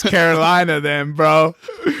stats against Carolina, then, bro.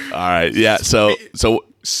 All right, yeah. So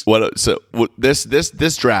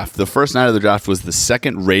this draft, the first night of the draft was the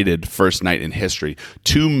second rated first night in history.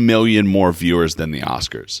 2 million more viewers than the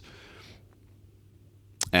Oscars.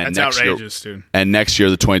 And that's outrageous, dude. And next year,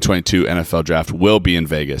 the 2022 NFL Draft will be in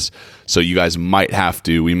Vegas, so you guys might have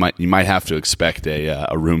to. You might have to expect a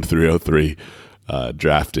Room 303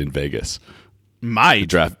 draft in Vegas.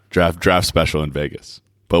 Draft special in Vegas.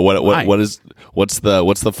 But what's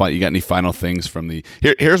the fun? You got any final things from the?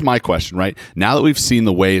 Here's my question. Right now that we've seen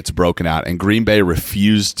the way it's broken out, and Green Bay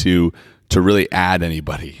refused to really add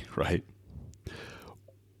anybody, right?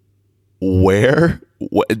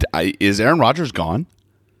 Is Aaron Rodgers gone?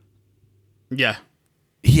 Yeah.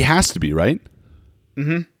 He has to be, right?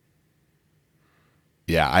 Mm-hmm.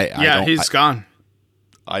 Yeah, he's gone.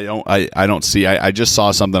 I don't see. I just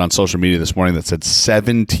saw something on social media this morning that said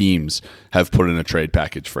 7 teams have put in a trade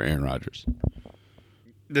package for Aaron Rodgers.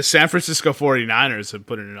 The San Francisco 49ers have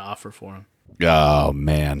put in an offer for him. Oh,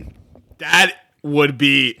 man. That would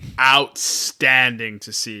be outstanding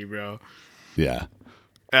to see, bro. Yeah.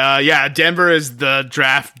 Denver is the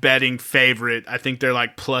draft betting favorite. I think they're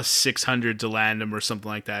like plus 600 to land him or something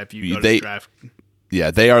like that if you go to the draft.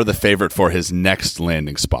 Yeah, they are the favorite for his next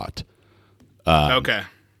landing spot. Okay.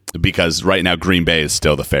 Because right now Green Bay is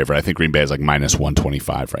still the favorite. I think Green Bay is like minus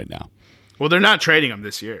 125 right now. Well, they're not trading him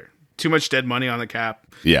this year. Too much dead money on the cap.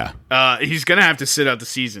 Yeah. He's going to have to sit out the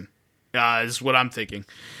season, is what I'm thinking.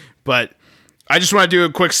 But I just want to do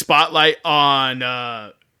a quick spotlight on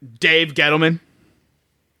Dave Gettleman.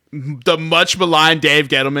 The much maligned Dave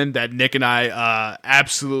Gettleman that Nick and I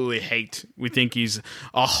absolutely hate. We think he's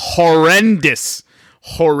a horrendous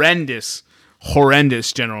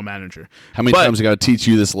general manager. How many times I got to teach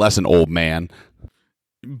you this lesson, old man?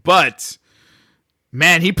 But,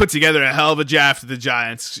 man, he put together a hell of a draft of the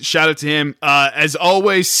Giants. Shout out to him. As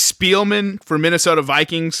always, Spielman for Minnesota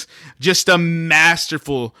Vikings, just a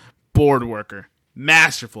masterful board worker.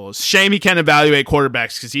 Masterful. Shame he can't evaluate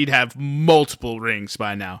quarterbacks because he'd have multiple rings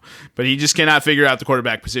by now. But he just cannot figure out the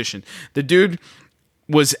quarterback position. The dude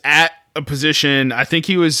was at a position, I think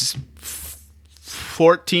he was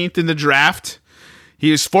 14th in the draft.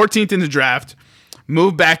 He was 14th in the draft,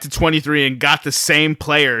 moved back to 23, and got the same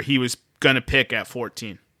player he was going to pick at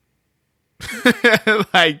 14.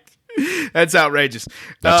 That's outrageous.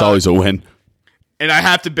 That's always a win. And I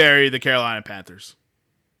have to bury the Carolina Panthers.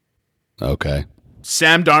 Okay.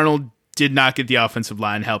 Sam Darnold did not get the offensive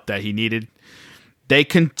line help that he needed. They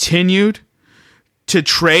continued to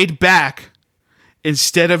trade back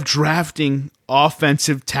instead of drafting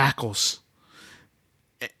offensive tackles.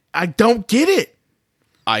 I don't get it.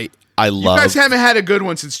 I love. You guys haven't had a good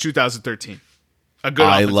one since 2013. A good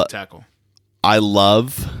offensive tackle. I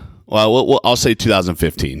love. Well, I'll say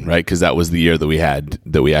 2015, right? Because that was the year that we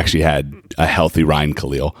actually had a healthy Ryan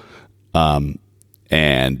Khalil. And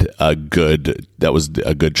that was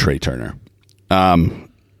a good Trey Turner.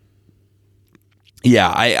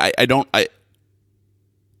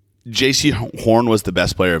 J.C. Horn was the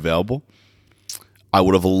best player available. I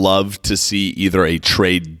would have loved to see either a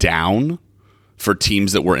trade down for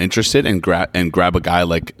teams that were interested and grab a guy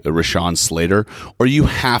like Rashawn Slater, or you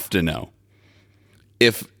have to know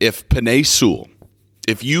if Penei Sewell,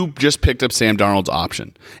 if you just picked up Sam Darnold's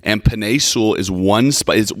option and Penei Sewell is one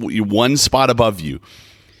spot above you,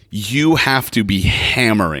 you have to be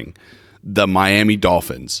hammering the Miami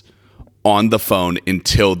Dolphins on the phone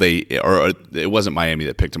until it wasn't Miami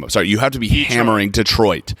that picked him up. Sorry, you have to be hammering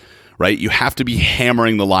Detroit, right? You have to be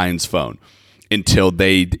hammering the Lions phone until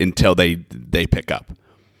they pick up.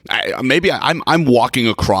 I'm walking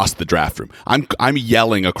across the draft room. I'm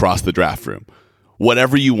yelling across the draft room.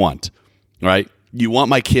 Whatever you want, right? You want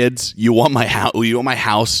my kids? You want my house? You want my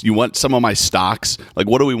house? You want some of my stocks? Like,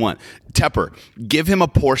 what do we want? Tepper, give him a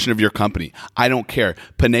portion of your company. I don't care.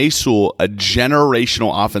 Penei Sewell, a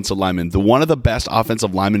generational offensive lineman, one of the best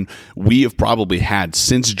offensive linemen we have probably had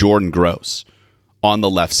since Jordan Gross on the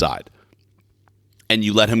left side. And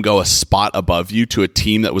you let him go a spot above you to a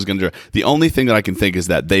team that was going to – the only thing that I can think is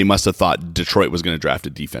that they must have thought Detroit was going to draft a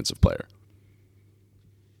defensive player.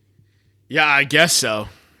 Yeah, I guess so.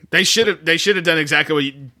 They should have done exactly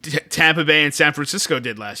what Tampa Bay and San Francisco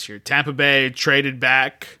did last year. Tampa Bay traded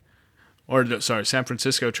back – San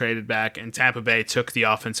Francisco traded back, and Tampa Bay took the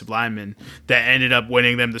offensive lineman that ended up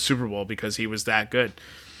winning them the Super Bowl because he was that good.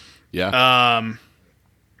 Yeah.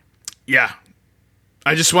 Yeah.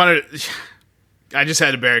 I just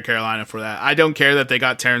had to bury Carolina for that. I don't care that they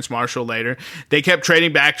got Terrence Marshall later. They kept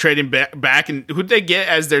trading back, and who'd they get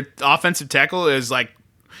as their offensive tackle is like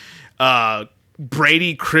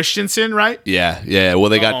Brady Christensen, right? Yeah. Well,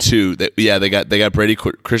 they got two. They got Brady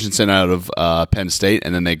Christensen out of Penn State,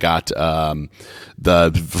 and then they got the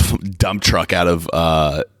dump truck out of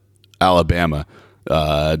Alabama,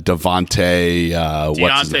 Deontay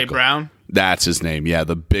Brown. That's his name. Yeah,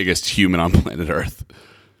 the biggest human on planet Earth.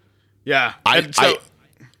 Yeah, I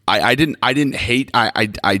didn't hate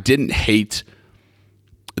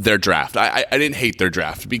their draft. I didn't hate their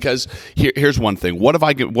draft because here's one thing. What have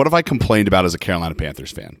I complained about as a Carolina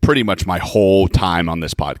Panthers fan? Pretty much my whole time on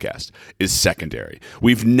this podcast is secondary.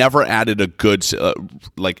 We've never added a good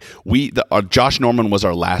Josh Norman was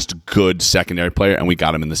our last good secondary player, and we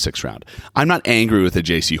got him in the 6th round. I'm not angry with the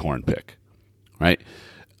J.C. Horn pick, right?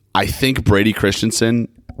 I think Brady Christensen.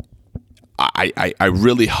 I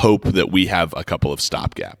really hope that we have a couple of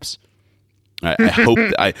stopgaps. I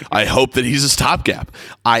hope that he's a stopgap.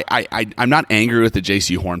 I'm not angry with the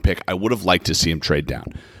J.C. Horn pick. I would have liked to see him trade down.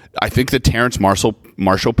 I think the Terrence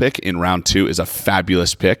Marshall pick in round 2 is a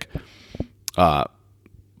fabulous pick, but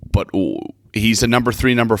he's a number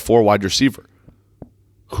 3, number 4 wide receiver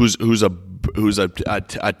who's a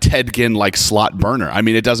Ted Ginn like slot burner. I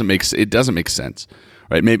mean, it doesn't make sense.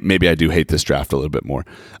 Right, maybe I do hate this draft a little bit more.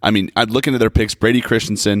 I mean, I'd look into their picks. Brady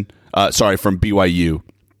Christensen, from BYU.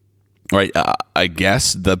 Right, I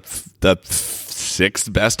guess the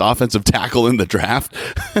 6th best offensive tackle in the draft.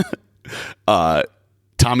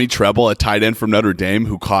 Tommy Treble, a tight end from Notre Dame,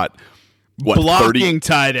 who caught blocking 30,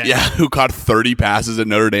 tight end. Yeah, who caught 30 passes at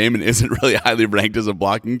Notre Dame and isn't really highly ranked as a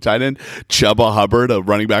blocking tight end. Chuba Hubbard, a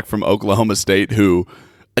running back from Oklahoma State. Who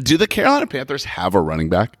do the Carolina Panthers have a running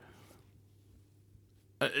back?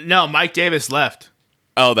 No, Mike Davis left.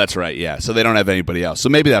 Oh, that's right. Yeah, so they don't have anybody else. So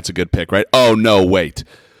maybe that's a good pick, right? Oh no, wait.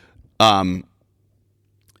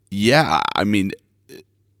 Yeah, I mean,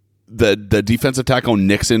 the defensive tackle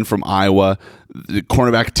Nixon from Iowa, the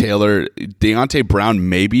cornerback Taylor, Deontay Brown,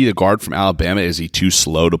 maybe the guard from Alabama. Is he too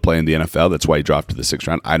slow to play in the NFL? That's why he dropped to the 6th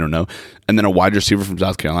round. I don't know. And then a wide receiver from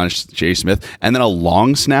South Carolina, Jay Smith, and then a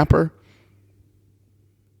long snapper.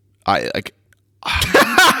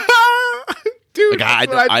 Dude, I I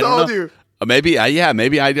don't told know. you. Maybe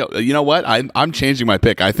I don't. You know what? I'm changing my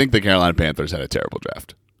pick. I think the Carolina Panthers had a terrible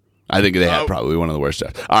draft. I think they had probably one of the worst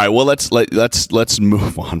drafts. All right, well let's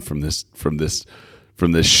move on from this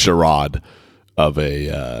charade of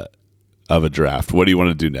a draft. What do you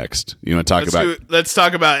want to do next? You want to talk Let's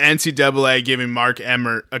talk about NCAA giving Mark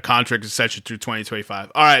Emmert a contract extension through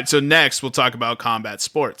 2025. All right, so next we'll talk about combat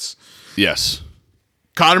sports. Yes.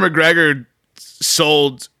 Conor McGregor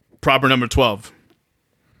sold proper number 12.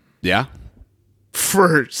 Yeah.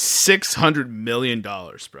 For $600 million,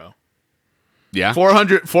 bro. Yeah.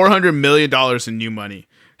 $400 million in new money.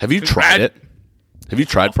 Have you tried it? Have you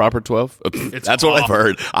tried proper 12? That's what I've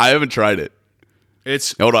heard. I haven't tried it.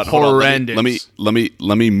 It's horrendous. Hold on.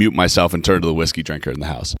 Let me mute myself and turn to the whiskey drinker in the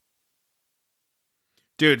house.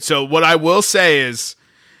 Dude, so what I will say is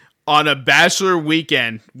on a bachelor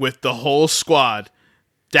weekend with the whole squad,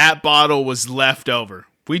 that bottle was left over.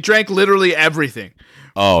 We drank literally everything.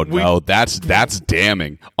 Oh no, that's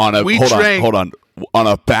damning. Hold on. On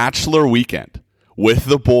a bachelor weekend with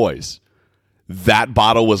the boys, that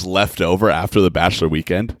bottle was left over after the bachelor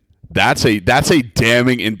weekend. That's a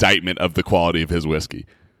damning indictment of the quality of his whiskey.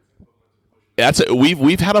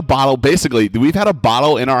 We've had a bottle. Basically, we've had a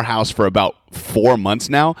bottle in our house for about 4 months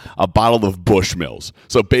now. A bottle of Bushmills.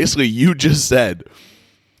 So basically, you just said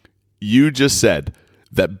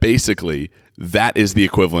that basically that is the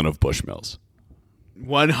equivalent of Bushmills.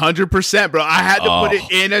 100%, bro. I had to put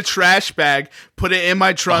it in a trash bag, put it in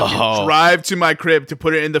my trunk, and drive to my crib to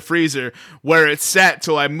put it in the freezer where it sat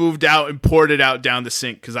till I moved out and poured it out down the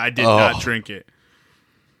sink because I did not drink it.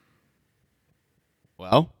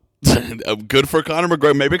 Well, Good for Conor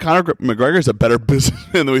McGregor. Maybe Conor McGregor's a better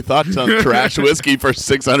businessman than we thought. Selling trash whiskey for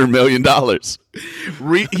 $600 million.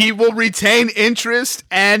 He will retain interest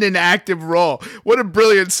and an active role. What a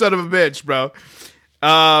brilliant son of a bitch, bro.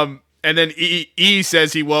 And then E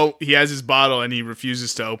says he won't. He has his bottle and he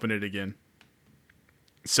refuses to open it again.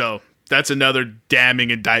 So that's another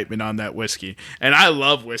damning indictment on that whiskey. And I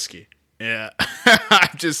love whiskey. Yeah.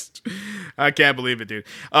 I can't believe it, dude.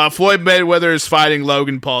 Floyd Mayweather is fighting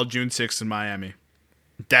Logan Paul June 6th in Miami.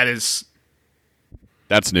 That's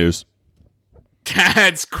news.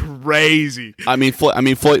 That's crazy. I mean, Floyd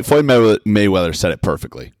Mayweather said it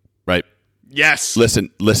perfectly, right? Yes.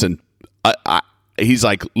 Listen. He's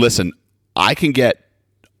like, listen, I can get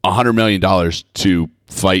 $100 million to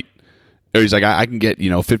fight. Or he's like, I can get,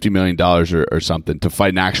 $50 million or something to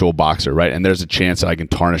fight an actual boxer, right? And there's a chance that I can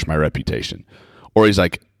tarnish my reputation. Or he's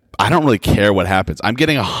like, I don't really care what happens. I'm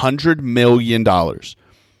getting $100 million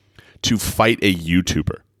to fight a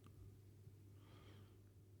YouTuber.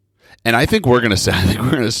 And I think we're gonna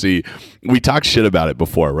see. We talked shit about it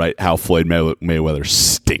before, right? How Floyd Mayweather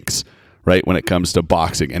stinks, right, when it comes to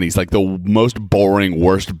boxing, and he's like the most boring,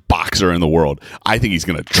 worst boxer in the world. I think he's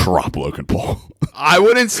gonna drop Logan Paul. I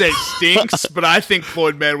wouldn't say stinks, but I think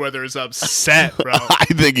Floyd Mayweather is upset, bro. I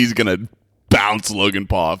think he's gonna bounce Logan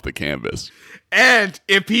Paul off the canvas. And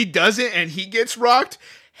if he doesn't and he gets rocked,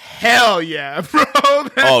 hell yeah, bro.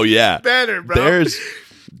 Oh yeah, better, bro.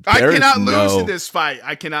 I cannot lose in this fight.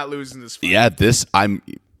 Yeah,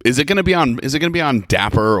 Is it going to be on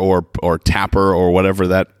Dapper or Tapper or whatever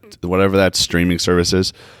that streaming service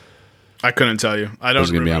is? I couldn't tell you. I don't. It's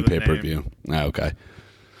going to be on pay-per-view. Oh, okay.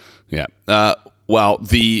 Yeah. Well,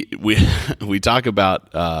 we talk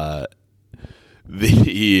about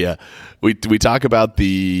we talk about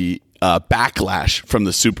the backlash from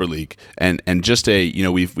the Super League, and just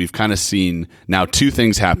we've kind of seen now two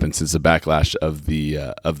things happen since the backlash of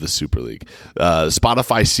the Super League.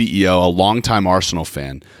 Spotify CEO, a longtime Arsenal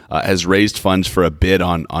fan, has raised funds for a bid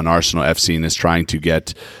on Arsenal FC and is trying to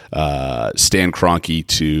get Stan Kroenke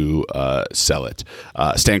to sell it.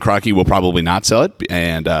 Stan Kroenke will probably not sell it,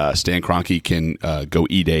 and Stan Kroenke can go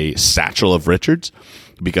eat a satchel of Richards,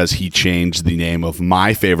 because he changed the name of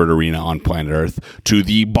my favorite arena on planet Earth to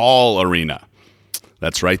the Ball Arena.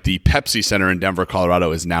 That's right. The Pepsi Center in Denver,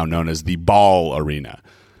 Colorado is now known as the Ball Arena.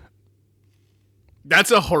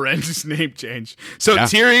 That's a horrendous name change. So yeah,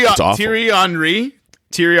 Thierry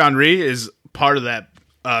Henry is part of that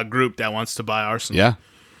group that wants to buy Arsenal. Yeah.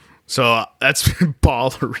 So that's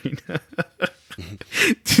Ball Arena.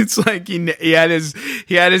 It's like he had his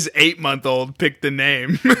 8-month-old pick the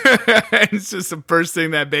name. It's just the first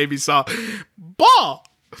thing that baby saw. Ball.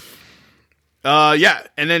 Yeah,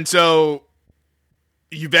 and then so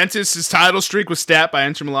Juventus' title streak was stabbed by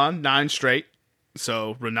Inter Milan, 9 straight.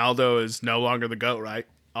 So Ronaldo is no longer the GOAT, right?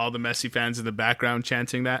 All the Messi fans in the background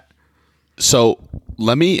chanting that. So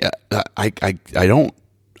let me. I don't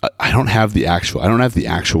have the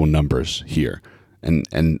actual numbers here.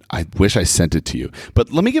 And I wish I sent it to you.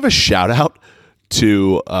 But let me give a shout out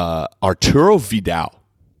to Arturo Vidal.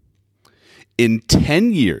 In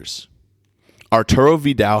 10 years, Arturo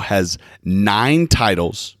Vidal has 9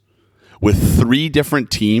 titles with 3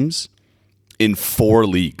 different teams in 4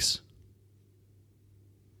 leagues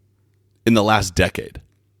in the last decade.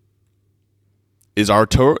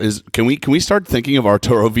 Can we start thinking of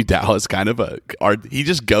Arturo Vidal as kind of he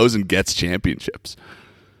just goes and gets championships?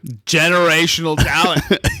 Generational talent.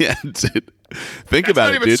 Yeah, dude. Think That's about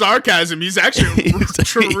not it, even dude. Sarcasm. He's actually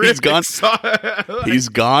terrific. He's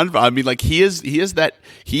gone. I mean, like he is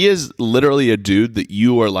literally a dude that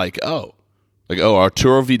you are like,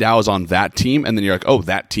 Arturo Vidal is on that team, and then you're like, oh,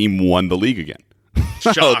 that team won the league again.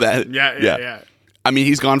 Yeah. I mean,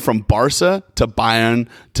 he's gone from Barca to Bayern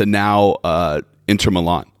to now Inter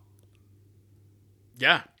Milan.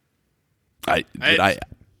 Yeah.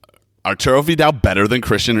 Arturo Vidal better than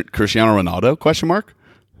Cristiano Ronaldo? Question mark.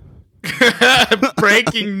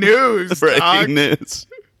 Breaking news. Breaking news.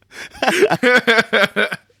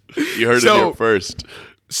 You heard it here first.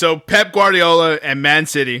 So Pep Guardiola and Man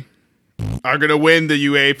City are going to win the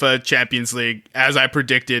UEFA Champions League, as I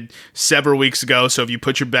predicted several weeks ago. So if you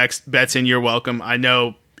put your bets in, you're welcome. I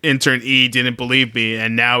know intern E didn't believe me,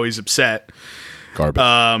 and now he's upset.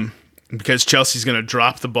 Garbage. Because Chelsea's going to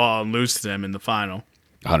drop the ball and lose to them in the final.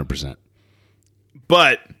 100%.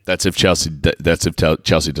 But that's if Chelsea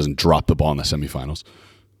doesn't drop the ball in the semifinals.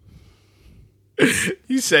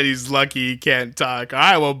 He said he's lucky he can't talk. All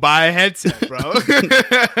right, well, buy a headset, bro.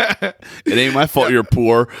 It ain't my fault you're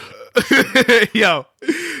poor. Yo,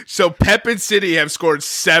 so Pep and City have scored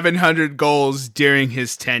 700 goals during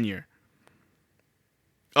his tenure.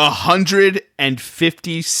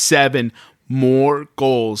 157 more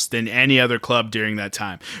goals than any other club during that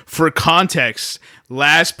time. For context,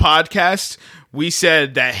 last podcast, we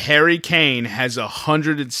said that Harry Kane has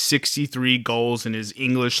 163 goals in his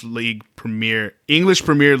English Premier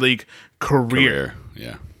League career.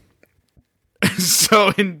 Yeah.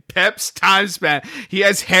 So in Pep's time span, he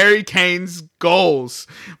has Harry Kane's goals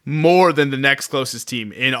more than the next closest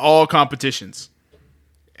team in all competitions.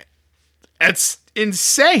 That's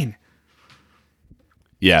insane.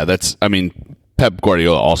 Yeah, Pep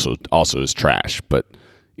Guardiola also is trash, but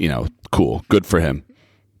cool. Good for him.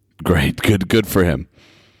 Great. Good for him.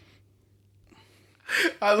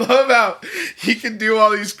 I love how he can do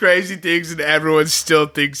all these crazy things and everyone still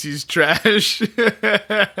thinks he's trash.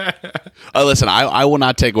 Listen, I will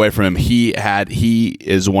not take away from him. He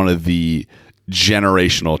is one of the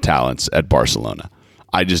generational talents at Barcelona.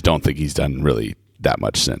 I just don't think he's done really that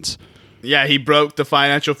much since. Yeah, he broke the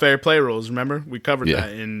financial fair play rules. Remember, we covered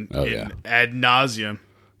that in ad nauseum.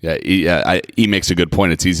 Yeah, he makes a good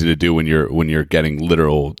point. It's easy to do when you're getting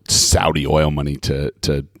literal Saudi oil money to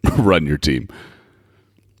run your team.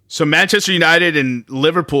 So Manchester United and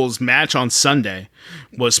Liverpool's match on Sunday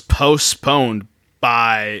was postponed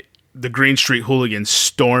by the Green Street hooligans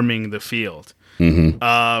storming the field.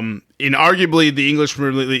 Mm-hmm. In arguably the English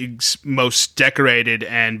Premier League's most decorated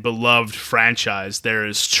and beloved franchise, there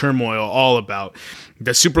is turmoil all about.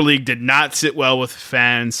 The Super League did not sit well with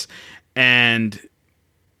fans, and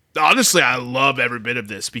honestly, I love every bit of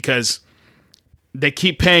this because they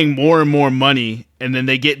keep paying more and more money, and then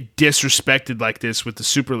they get disrespected like this with the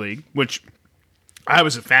Super League, which I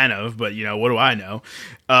was a fan of, but what do I know?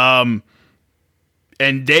 And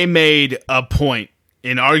they made a point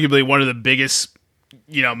in arguably one of the biggest,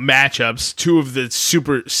 matchups, two of the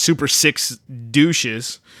Super Six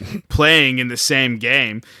douches playing in the same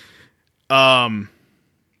game. Man,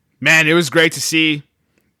 it was great to see.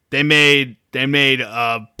 They made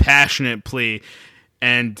a passionate plea,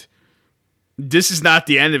 and this is not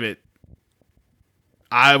the end of it.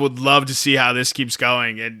 I would love to see how this keeps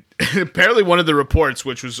going. And apparently, one of the reports,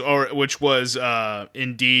 which was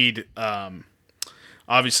indeed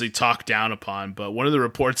obviously talked down upon, but one of the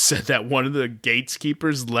reports said that one of the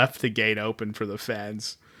gatekeepers left the gate open for the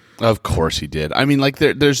fans. Of course he did. I mean, like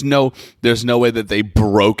there's no way that they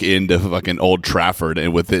broke into fucking Old Trafford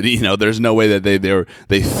and with it, there's no way that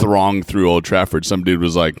they thronged through Old Trafford. Some dude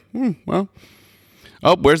was like, well,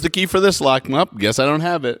 oh, where's the key for this lock? Well, guess I don't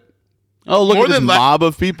have it. Oh, look at this mob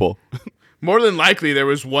of people. More than likely, there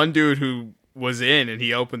was one dude who was in and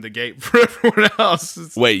he opened the gate for everyone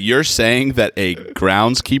else. Wait, you're saying that a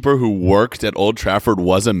groundskeeper who worked at Old Trafford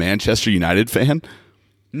was a Manchester United fan?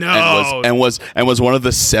 No, and was one of the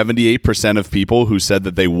 78% of people who said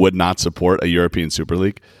that they would not support a European Super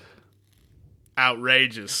League.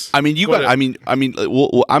 Outrageous. I mean, I'm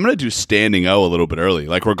going to do standing O a little bit early.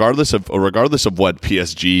 Like regardless of what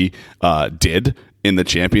PSG did in the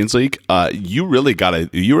Champions League, you really got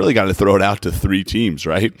to throw it out to three teams,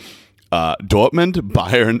 right? Dortmund,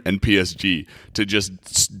 Bayern, and PSG to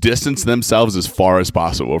just distance themselves as far as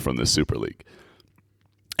possible from this Super League.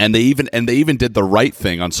 And they even did the right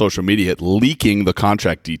thing on social media, leaking the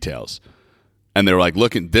contract details. And they were like,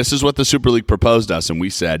 "Look, this is what the Super League proposed us," and we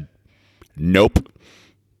said, "Nope,"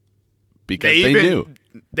 because they knew.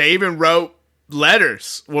 They even wrote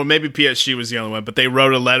letters. Well, maybe PSG was the only one, but they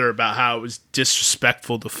wrote a letter about how it was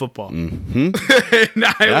disrespectful to football. Mm-hmm. And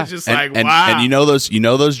I was just wow. And you know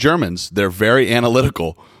those Germans, they're very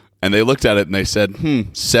analytical, and they looked at it and they said,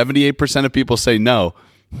 78% of people say no.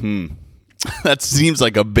 That seems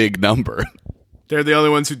like a big number. They're the only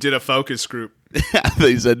ones who did a focus group.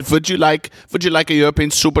 They said, would you like a European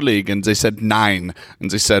Super League? And they said 9. And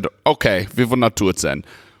they said, okay, we will not do it then.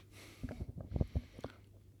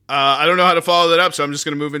 I don't know how to follow that up, so I'm just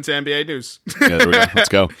going to move into NBA news. Yeah, there we go. Let's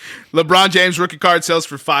go. LeBron James rookie card sells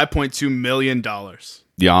for $5.2 million.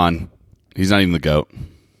 Yawn. He's not even the GOAT.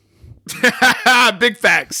 Big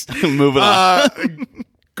facts. Moving on.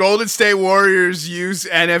 Golden State Warriors use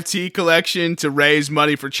NFT collection to raise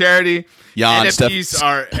money for charity. NFTs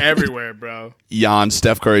are everywhere, bro.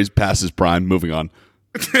 Steph Curry's past his prime. Moving on.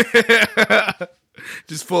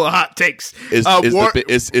 Just full of hot takes. Is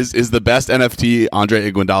the best NFT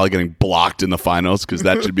Andre Iguodala getting blocked in the finals? Because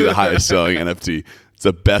that should be the highest selling NFT. It's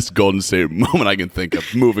the best Golden State moment I can think of.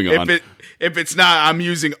 Moving on. If it's not, I'm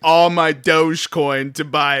using all my Dogecoin to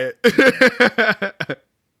buy it.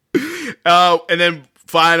 And then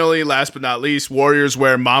finally, last but not least, Warriors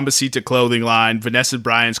wear Mambacita clothing line, Vanessa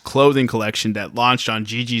Bryant's clothing collection that launched on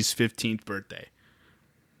Gigi's 15th birthday.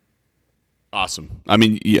 Awesome. I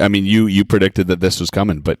mean, you predicted that this was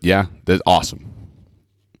coming, but yeah, that's awesome.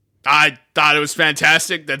 I thought it was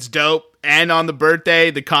fantastic. That's dope. And on the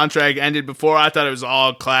birthday, the contract ended before. I thought it was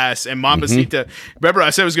all class. And Mambacita. Remember,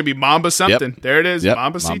 I said it was going to be Mamba something. Yep. There it is. Yep.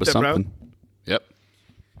 Mambacita, bro. Yep.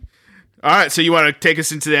 All right. So you want to take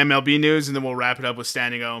us into the MLB news, and then we'll wrap it up with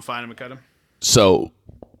Standing O and Find 'em and Cut 'em? So,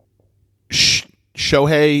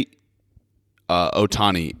 Shohei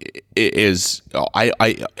Ohtani is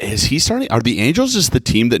he starting? Are the Angels just the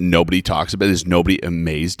team that nobody talks about? Is nobody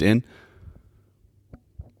amazed in?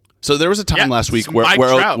 So there was a time last week where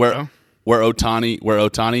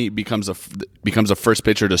Ohtani becomes a first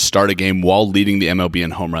pitcher to start a game while leading the MLB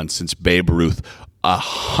in home runs since Babe Ruth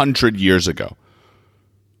 100 years ago.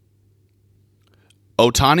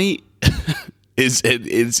 Ohtani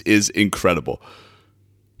is incredible.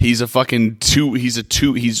 He's a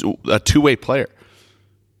two-way player.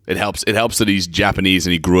 It helps that he's Japanese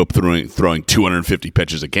and he grew up throwing 250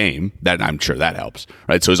 pitches a game. That I'm sure that helps,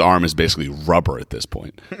 right? So his arm is basically rubber at this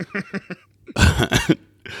point.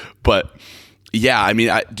 But yeah, I mean,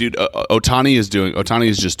 Ohtani is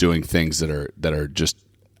just doing things that are just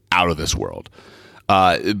out of this world.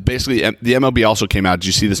 Basically, the MLB also came out. Did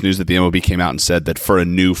you see this news that the MLB came out and said that for a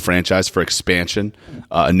new franchise, for expansion,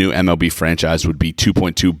 a new MLB franchise would be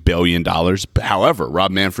 $2.2 billion. However,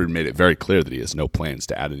 Rob Manfred made it very clear that he has no plans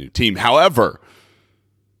to add a new team. However,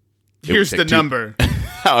 here's the number.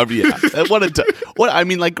 However, yeah.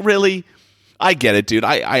 Really? I get it, dude.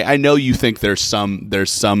 I know you think there's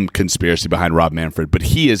some conspiracy behind Rob Manfred, but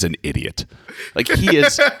he is an idiot. Like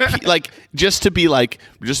just to be like,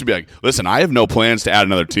 listen, I have no plans to add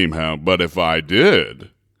another team, but if I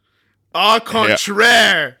did, au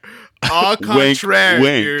contraire,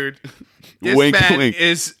 dude. This man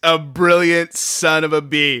is a brilliant son of a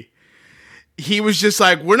bee. He was just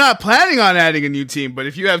like, we're not planning on adding a new team, but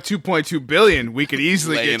if you have $2.2 billion, we could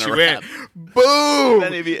easily get you in. Boom!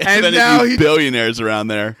 And now he billionaires around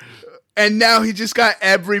there. And now he just got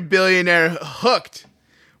every billionaire hooked.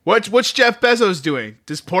 What's Jeff Bezos doing?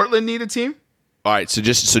 Does Portland need a team? All right, so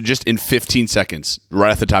just in 15 seconds,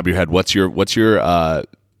 right off the top of your head, what's your new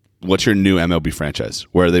MLB franchise?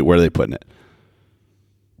 Where are they putting it?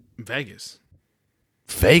 Vegas.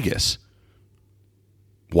 Vegas.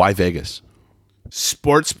 Why Vegas?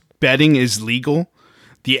 Sports betting is legal.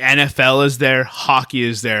 The NFL is there. Hockey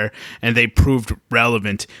is there. And they proved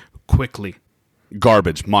relevant quickly.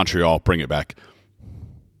 Garbage. Montreal. Bring it back.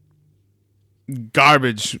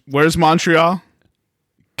 Garbage. Where's Montreal?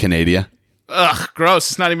 Canada. Ugh,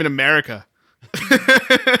 gross. It's not even America.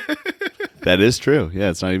 That is true. Yeah,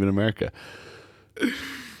 it's not even America.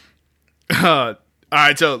 All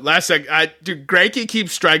right, so last sec, Greinke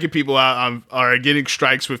keeps striking people out or getting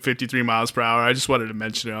strikes with 53 miles per hour. I just wanted to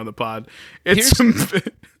mention it on the pod. Here's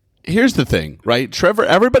the thing, right?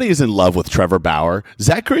 Everybody is in love with Trevor Bauer.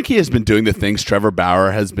 Zach Greinke has been doing the things Trevor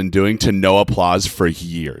Bauer has been doing to no applause for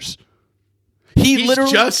years.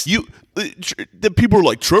 The people were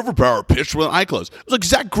like, Trevor Bauer pitched with an eye closed. It was like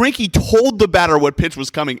Zach Greinke told the batter what pitch was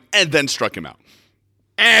coming and then struck him out.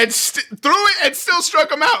 And threw it and still struck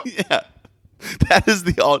him out. Yeah. That is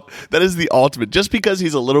the ultimate. Just because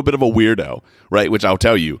he's a little bit of a weirdo, right? Which I'll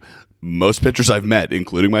tell you, most pitchers I've met,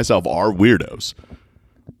 including myself, are weirdos.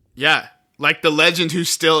 Yeah, like the legend who's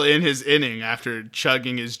still in his inning after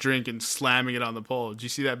chugging his drink and slamming it on the pole. Did you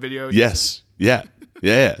see that video? Yes. Yeah.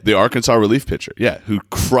 The Arkansas relief pitcher. Yeah, who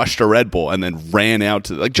crushed a Red Bull and then ran out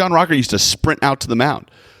to John Rocker used to sprint out to the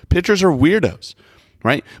mound. Pitchers are weirdos,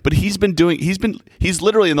 right? But he's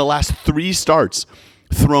literally in the last 3 starts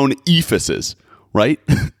thrown ephuses, right?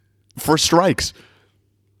 For strikes.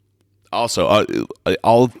 Also,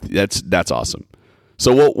 that's awesome.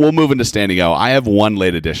 So we'll move into Standing O. I have one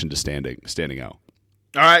late addition to Standing O. All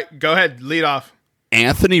right, go ahead. Lead off.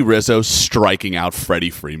 Anthony Rizzo striking out Freddie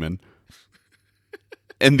Freeman.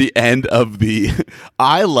 And the end of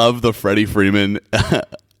I love the Freddie Freeman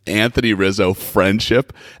Anthony Rizzo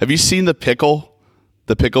friendship. Have you seen the pickle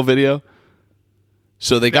video?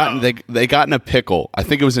 So they got in a pickle. I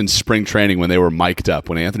think it was in spring training when they were mic'd up,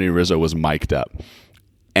 when Anthony Rizzo was mic'd up.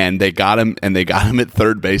 And they got him at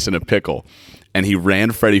third base in a pickle. And he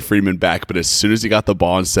ran Freddie Freeman back, but as soon as he got the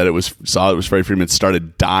ball and saw it was Freddie Freeman,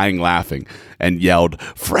 started dying laughing and yelled,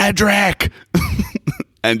 "Frederick!"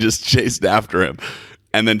 and just chased after him.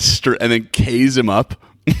 And then K's him up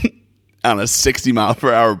on a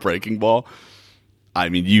 60-mile-per-hour breaking ball. I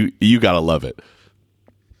mean, you gotta love it.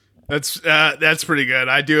 That's pretty good.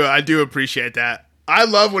 I do appreciate that. I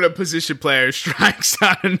love when a position player strikes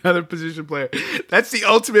out another position player. That's the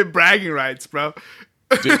ultimate bragging rights, bro.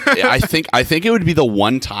 Dude, I think it would be the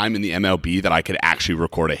one time in the MLB that I could actually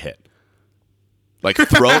record a hit. Like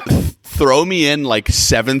throw me in like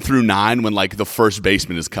 7 through 9 when like the first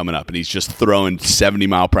baseman is coming up and he's just throwing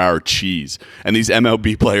 70-mile-per-hour cheese. And these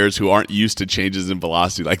MLB players who aren't used to changes in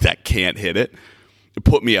velocity like that can't hit it.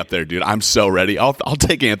 Put me up there, dude. I'm so ready. I'll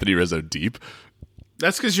take Anthony Rizzo deep.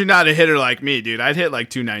 That's because you're not a hitter like me, dude. I'd hit like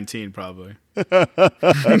 219 probably.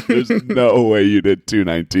 There's no way you did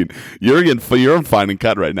 219. You're on Finding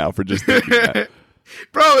Cut right now for just thinking that.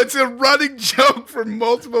 Bro, it's a running joke for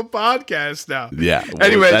multiple podcasts now. Yeah. Well,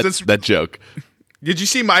 anyways, that joke. Did you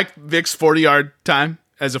see Mike Vick's 40-yard time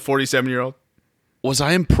as a 47-year-old? Was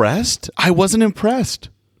I impressed? I wasn't impressed.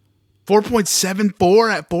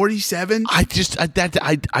 4.74 at 47?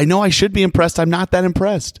 I know I should be impressed. I'm not that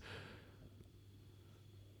impressed.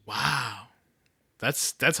 Wow.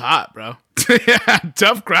 That's hot, bro. Yeah,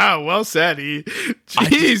 tough crowd. Well said.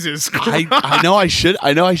 Jesus Christ. I know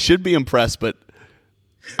I should be impressed, but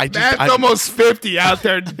Matt's almost 50 out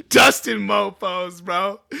there dusting mofos,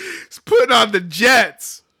 bro. He's putting on the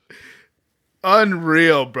Jets.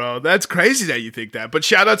 Unreal, bro. That's crazy that you think that. But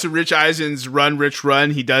shout out to Rich Eisen's Run Rich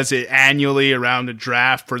Run. He does it annually around the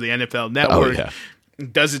draft for the NFL Network. Oh, yeah.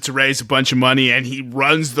 Does it to raise a bunch of money, and he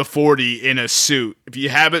runs the 40 in a suit. If you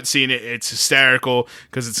haven't seen it, it's hysterical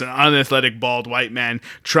because it's an unathletic bald white man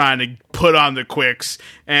trying to put on the quicks.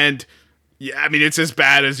 And yeah, I mean, it's as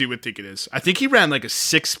bad as you would think it is. I think he ran like a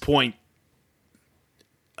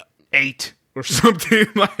 6.8 or something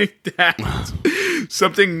like that.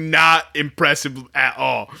 Something not impressive at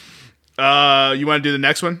all. You want to do the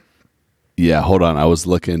next one? Yeah, hold on. I was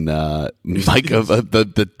looking. Mike,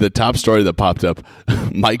 the top story that popped up.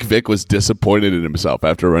 Mike Vick was disappointed in himself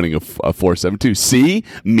after running a 4.72. See,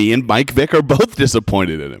 me and Mike Vick are both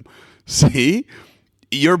disappointed in him. See,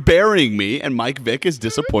 you're burying me, and Mike Vick is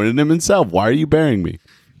disappointed in himself. Why are you burying me,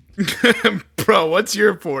 bro? What's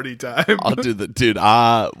your 40 time? I'll do the dude.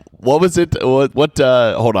 What was it? What?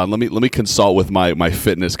 Hold on. Let me consult with my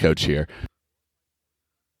fitness coach here.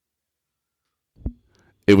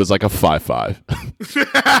 It was like a 5.5.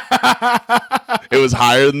 It was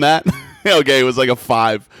higher than that. Okay, it was like a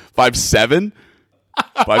 5.7.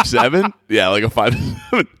 5.7? Yeah, like a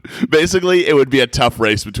 5.7. Basically, it would be a tough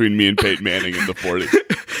race between me and Peyton Manning in the 40.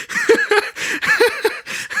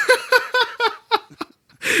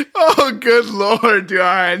 Oh, good Lord, dude. All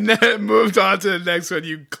right, moved on to the next one,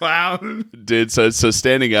 you clown. Dude, so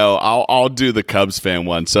standing O, I'll do the Cubs fan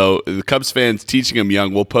one. So the Cubs fans teaching him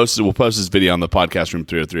young. We'll post this video on the Podcast Room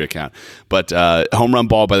 303 account. But home run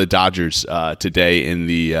ball by the Dodgers today in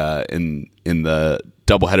the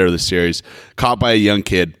doubleheader of the series, caught by a young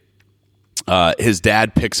kid. His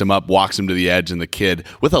dad picks him up, walks him to the edge, and the kid,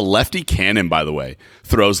 with a lefty cannon, by the way,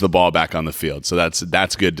 throws the ball back on the field. So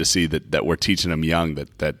that's good to see that we're teaching him young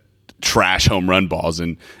that trash home run balls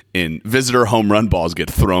and visitor home run balls get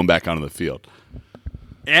thrown back onto the field.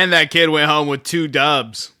 And that kid went home with 2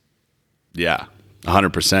 dubs. Yeah,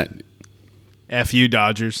 100%. F you,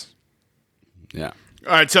 Dodgers. Yeah.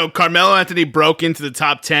 All right, so Carmelo Anthony broke into the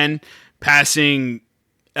top 10, passing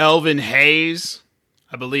Elvin Hayes,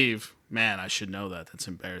 I believe. Man, I should know that. That's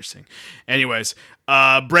embarrassing. Anyways,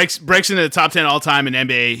 breaks into the top 10 all-time in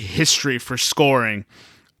NBA history for scoring.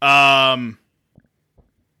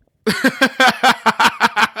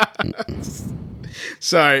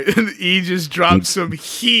 Sorry, he just dropped some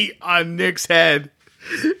heat on Nick's head.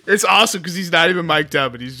 It's awesome because he's not even mic'd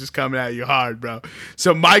up and he's just coming at you hard, bro.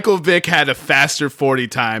 So Michael Vick had a faster 40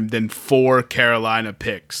 time than 4 Carolina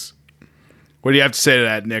picks. What do you have to say to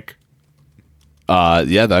that, Nick?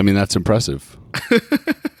 Yeah, I mean, that's impressive.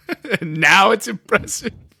 Now it's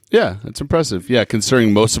impressive. Yeah, it's impressive. Yeah,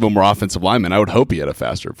 considering most of them were offensive linemen, I would hope he had a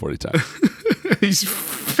faster 40 time. He's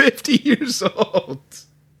 50 years old.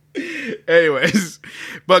 Anyways,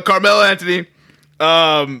 but Carmelo Anthony,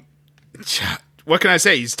 what can I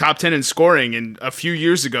say? He's top 10 in scoring, and a few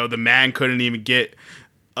years ago, the man couldn't even get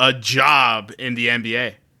a job in the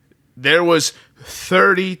NBA. There was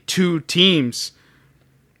 30 teams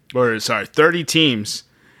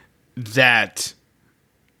that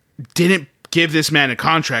didn't give this man a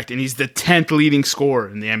contract, and he's the 10th leading scorer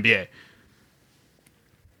in the NBA.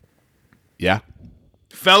 Yeah.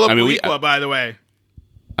 Fellow by the way.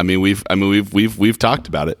 We've talked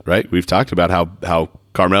about it, right? We've talked about how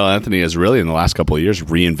Carmelo Anthony has really in the last couple of years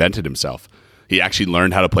reinvented himself. He actually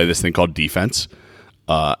learned how to play this thing called defense.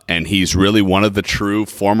 And he's really one of the true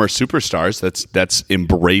former superstars that's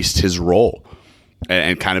embraced his role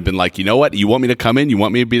and kind of been like, you know what? You want me to come in? You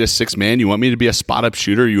want me to be the sixth man? You want me to be a spot-up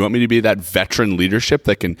shooter? You want me to be that veteran leadership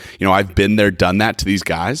that can, I've been there, done that to these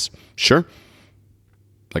guys? Sure.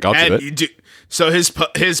 Like, I'll do it. So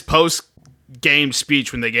his post-game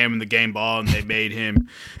speech when they gave him the game ball and they made him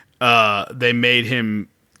they made him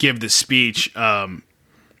give the speech.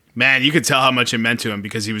 Man, you could tell how much it meant to him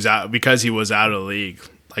because he was out of the league.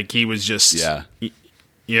 Like he was just, so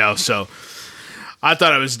I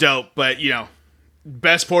thought it was dope. But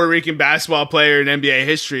best Puerto Rican basketball player in NBA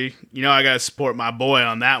history. I got to support my boy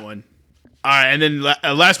on that one. All right, and then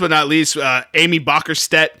last but not least, Amy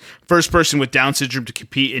Bockerstedt, first person with Down syndrome to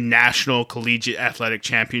compete in National Collegiate Athletic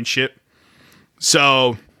Championship.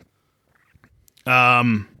 So,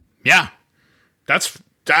 I just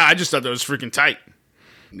thought that was freaking tight.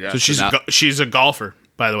 Yeah, so she's a golfer,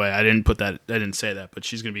 by the way. I didn't say that, but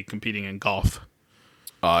she's going to be competing in golf.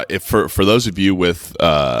 If for those of you with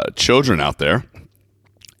children out there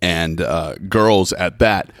and girls at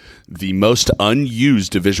that, the most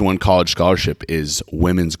unused Division I college scholarship is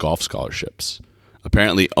women's golf scholarships.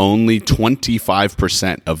 Apparently, only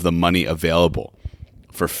 25% of the money available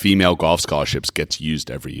for female golf scholarships gets used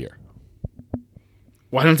every year.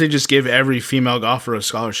 Why don't they just give every female golfer a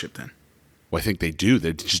scholarship then? Well, I think they do.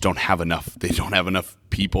 They just don't have enough. They don't have enough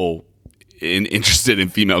people interested in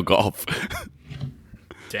female golf.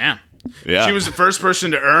 Damn. Yeah. She was the first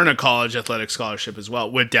person to earn a college athletic scholarship as well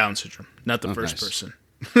with Down syndrome. Not the first person.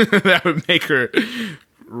 That would make her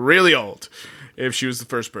really old if she was the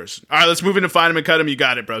first person. All right, let's move into Find 'em and Cut 'em. You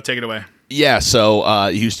got it, bro. Take it away. Yeah, so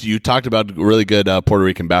you talked about really good Puerto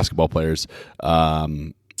Rican basketball players.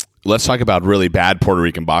 Let's talk about really bad Puerto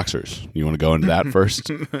Rican boxers. You want to go into that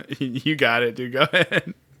first? You got it, dude. Go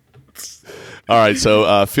ahead. All right,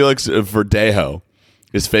 so Felix Verdejo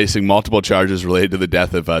is facing multiple charges related to the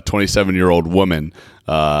death of a 27-year-old woman,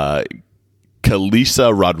 Kalisa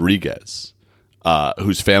Rodriguez,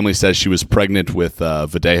 whose family says she was pregnant with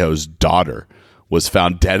Verdejo's daughter, was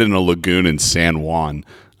found dead in a lagoon in San Juan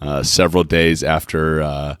several days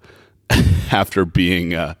after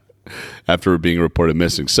being reported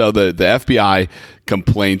missing. So the FBI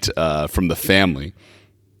complaint from the family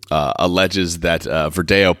alleges that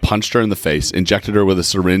Verdejo punched her in the face, injected her with a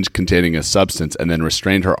syringe containing a substance, and then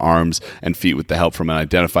restrained her arms and feet with the help from an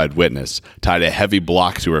identified witness, tied a heavy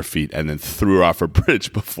block to her feet, and then threw her off a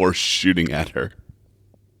bridge before shooting at her.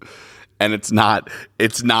 And it's not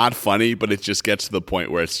funny, but it just gets to the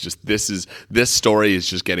point where it's just this story is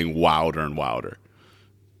just getting wilder and wilder.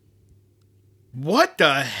 What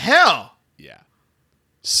the hell? Yeah.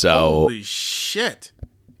 So holy shit.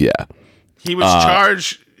 Yeah. He was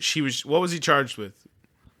charged. What was he charged with?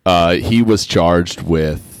 He was charged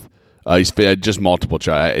with he's just multiple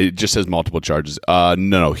charges. It just says multiple charges.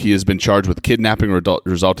 No, he has been charged with kidnapping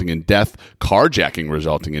resulting in death, carjacking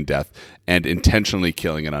resulting in death, and intentionally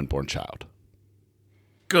killing an unborn child.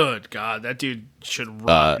 Good God, that dude should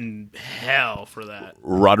rot in hell for that.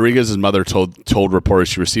 Rodriguez's mother told reporters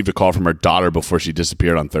she received a call from her daughter before she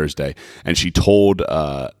disappeared on Thursday, and she told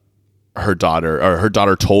her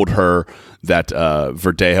daughter told her that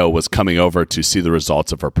Verdejo was coming over to see the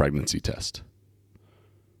results of her pregnancy test,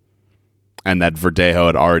 and that Verdejo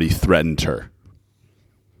had already threatened her.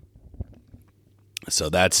 So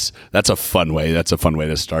that's a fun way. That's a fun way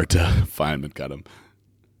to start to find him and cut him.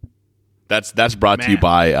 That's brought to you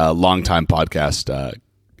by a longtime podcast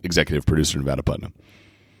executive producer Nevada Putnam.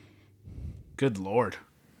 Good Lord.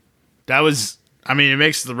 It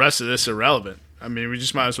makes the rest of this irrelevant. We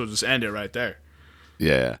just might as well just end it right there.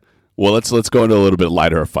 Yeah. Well, let's go into a little bit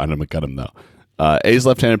lighter of Find 'em and Cut 'em, though. A's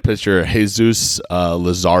left-handed pitcher Jesus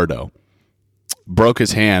Luzardo broke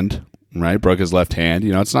his hand, right? Broke his left hand.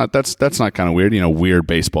 That's not kind of weird, weird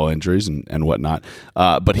baseball injuries and whatnot.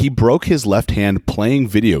 But he broke his left hand playing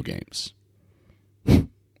video games.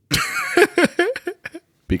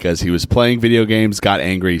 Because he was playing video games, got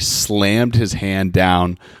angry, slammed his hand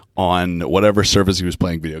down on whatever surface he was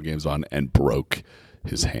playing video games on, and broke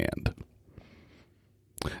his hand.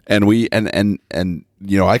 And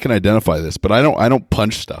I can identify this, but I don't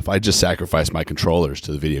punch stuff. I just sacrifice my controllers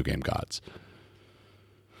to the video game gods.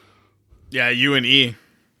 Yeah, you and E.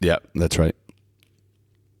 Yeah, that's right.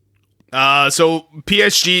 So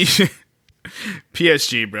PSG,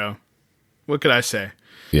 bro. What could I say?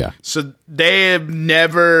 Yeah. So they have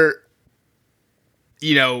never,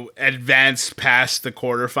 advanced past the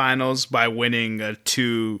quarterfinals by winning a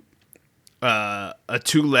two-leg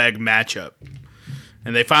matchup.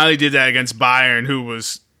 And they finally did that against Bayern, who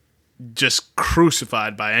was just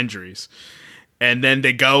crucified by injuries. And then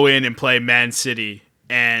they go in and play Man City.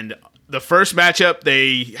 And the first matchup,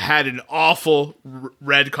 they had an awful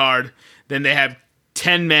red card. Then they have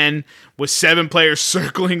 10 men with 7 players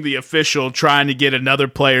circling the official, trying to get another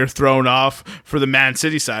player thrown off for the Man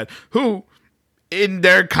City side, who, in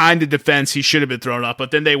their kind of defense, he should have been thrown off. But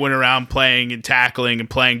then they went around playing and tackling and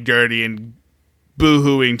playing dirty and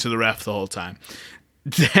boo-hooing to the ref the whole time.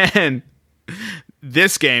 Then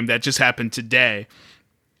this game that just happened today,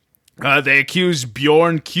 they accused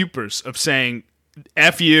Bjorn Kuipers of saying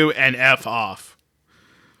F you and F off.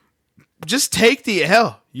 Just take the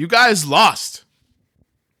L. You guys lost.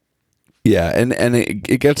 Yeah, and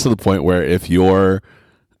it gets to the point where if you're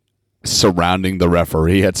surrounding the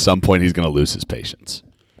referee, at some point he's going to lose his patience.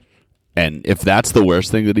 And if that's the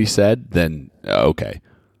worst thing that he said, then okay.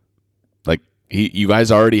 Like, you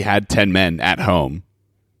guys already had 10 men at home.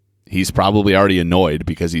 He's probably already annoyed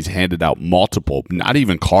because he's handed out multiple, not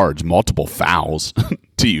even cards, multiple fouls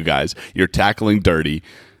to you guys. You're tackling dirty.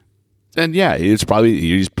 And yeah, he's probably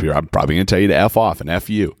going to tell you to F off and F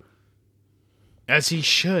you. As he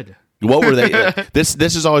should. What were they? This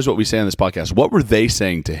is always what we say on this podcast. What were they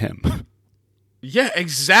saying to him? Yeah,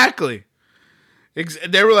 exactly.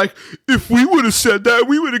 They were like, if we would have said that,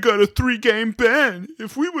 we would have got a 3-game ban.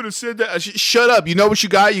 If we would have said that. Shut up. You know what you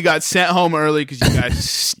got? You got sent home early because you guys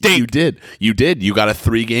stink. You did. You got a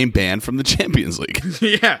 3-game ban from the Champions League.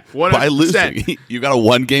 Yeah, 100%. By losing. You got a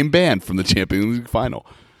 1-game ban from the Champions League final.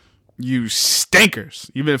 You stinkers.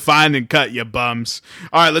 You've been fined and cut, you bums.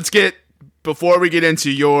 All right, before we get into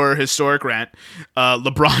your historic rant,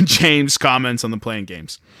 LeBron James comments on the playing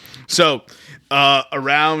games. So,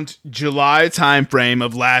 around July timeframe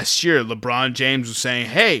of last year, LeBron James was saying,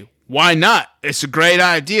 hey, why not? It's a great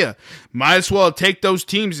idea. Might as well take those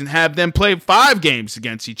teams and have them play 5 games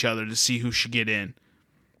against each other to see who should get in.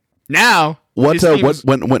 Now, when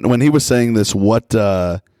he was saying this, what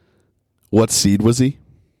seed was he?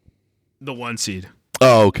 The 1 seed.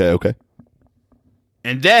 Oh, okay.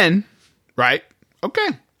 And then, right? Okay.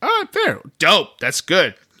 All right, fair. Dope. That's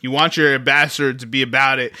good. You want your ambassador to be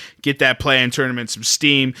about it. Get that play-in tournament some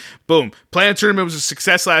steam. Boom. Play-in tournament was a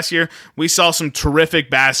success last year. We saw some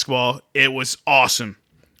terrific basketball. It was awesome,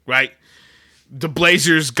 right? The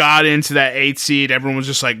Blazers got into that 8 seed. Everyone was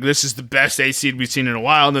just like, this is the best 8 seed we've seen in a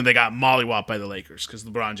while. And then they got mollywopped by the Lakers because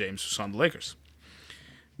LeBron James was on the Lakers.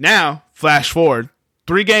 Now, flash forward.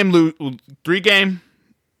 3-game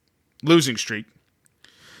losing streak.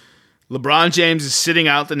 LeBron James is sitting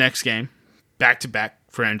out the next game, back-to-back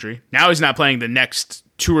for injury. Now he's not playing the next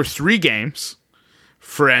 2 or 3 games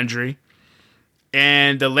for injury.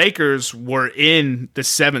 And the Lakers were in the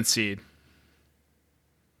 7th seed.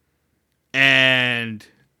 And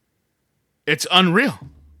it's unreal.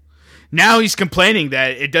 Now he's complaining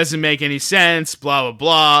that it doesn't make any sense, blah,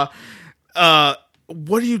 blah, blah.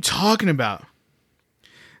 What are you talking about?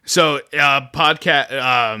 So,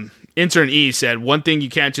 Intern E said, one thing you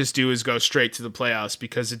can't just do is go straight to the playoffs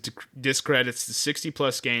because it discredits the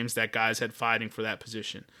 60-plus games that guys had fighting for that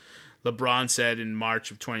position. LeBron said in March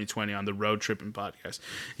of 2020 on the Road Tripping podcast.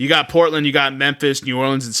 You got Portland, you got Memphis, New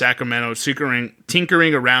Orleans, and Sacramento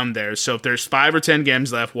tinkering around there. So if there's 5 or 10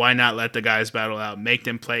 games left, why not let the guys battle out? Make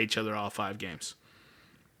them play each other all 5 games.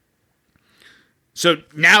 So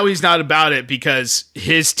now he's not about it because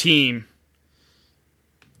his team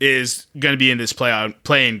is going to be in this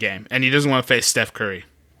play-in game, and he doesn't want to face Steph Curry.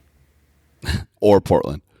 Or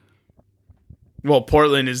Portland. Well,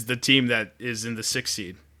 Portland is the team that is in the 6th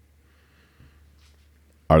seed.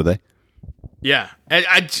 Are they? Yeah.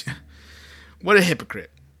 What a hypocrite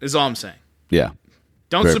is all I'm saying. Yeah.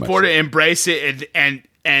 Don't support it, embrace it,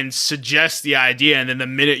 and suggest the idea, and then the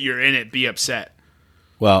minute you're in it, be upset.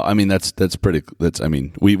 Well, I mean,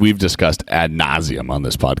 we've discussed ad nauseum on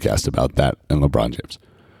this podcast about that and LeBron James.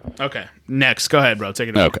 Okay. Next. Go ahead, bro. Take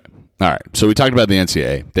it away. Okay. All right. So we talked about the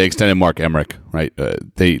NCAA. They extended Mark Emmert, right?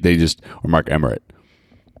 Mark Emmert.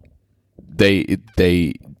 They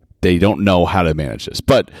don't know how to manage this.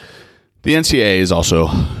 But the NCAA is also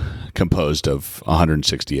composed of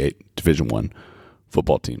 168 Division I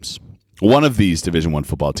football teams. One of these Division I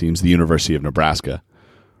football teams, the University of Nebraska,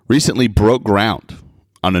 recently broke ground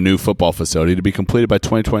on a new football facility to be completed by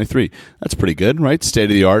 2023. That's pretty good, right?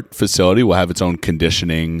 State-of-the-art facility will have its own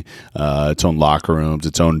conditioning, its own locker rooms,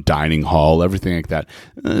 its own dining hall, everything like that.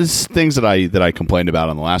 It's things that I complained about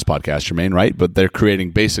on the last podcast, Jermaine, right? But they're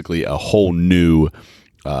creating basically a whole new.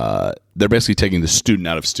 They're basically taking the student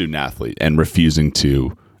out of student athlete and refusing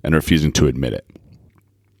to admit it.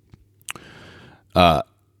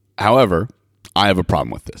 However, I have a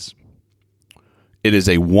problem with this. It is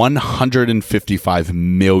a $155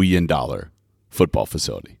 million football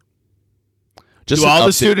facility. Do all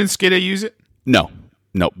the students get to use it? No,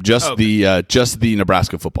 just the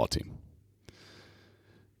Nebraska football team.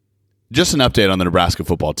 Just an update on the Nebraska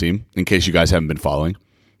football team, in case you guys haven't been following.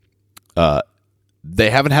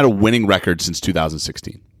 They haven't had a winning record since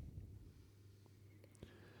 2016.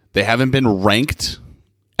 They haven't been ranked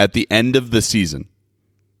at the end of the season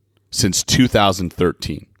since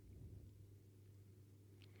 2013.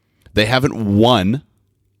 They haven't won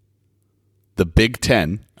the Big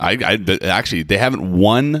Ten. Actually, they haven't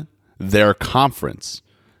won their conference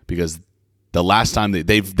because the last time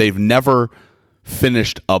they've never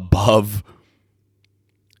finished above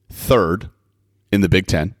third in the Big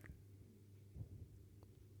Ten.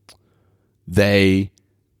 The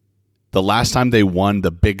last time they won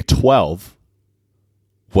the Big 12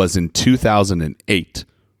 was in 2008.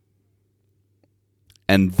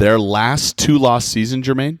 And their last 2-loss season,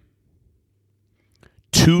 Jermaine,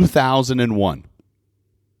 2001.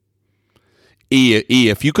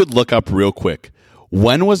 If you could look up real quick,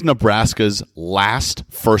 when was Nebraska's last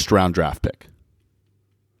first-round draft pick?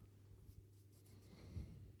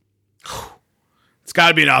 It's got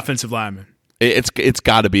to be an offensive lineman. It's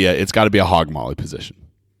got to be a hog molly position.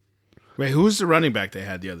 Wait, who was the running back they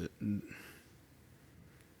had the other?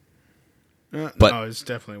 But no, it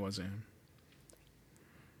definitely wasn't him.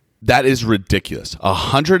 That is ridiculous. A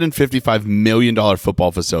 $155 million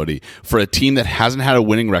football facility for a team that hasn't had a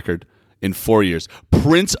winning record in 4 years.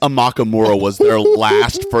 Prince Amakamura was their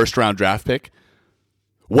last first-round draft pick.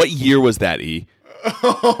 What year was that, E?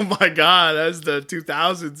 Oh, my God. That's the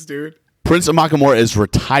 2000s, dude. Prince Amakamura is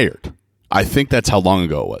retired. I think that's how long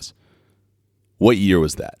ago it was. What year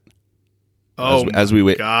was that? Oh, as we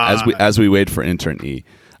wait, God. as we wait for intern E.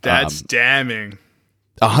 That's damning.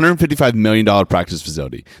 $155 million practice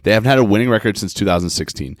facility. They haven't had a winning record since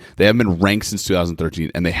 2016. They haven't been ranked since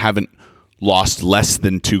 2013, and they haven't lost less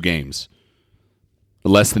than 3 games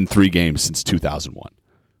since 2001.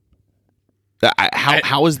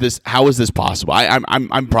 How is this possible? I'm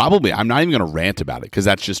not even going to rant about it because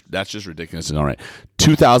that's just ridiculous. All right,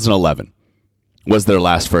 2011 was their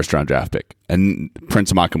last first round draft pick, and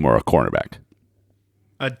Prince Amakamura, cornerback,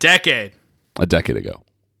 a decade ago.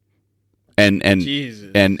 And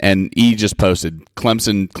Jesus. and E just posted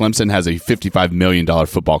Clemson has a $55 million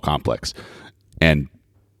football complex, and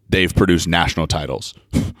they've produced national titles.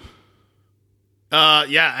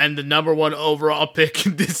 Yeah, and the number 1 overall pick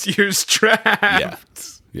in this year's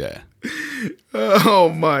draft. Yeah. Oh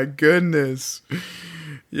my goodness.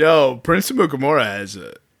 Yo, Prince Amukamura has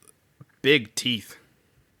big teeth.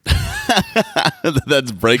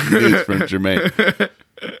 That's breaking news from Jermaine.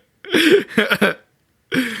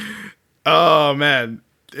 Oh man,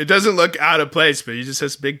 it doesn't look out of place, but he just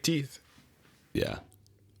has big teeth. Yeah.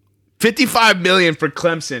 $55 million for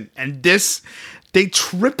Clemson, and they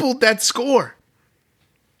tripled that score.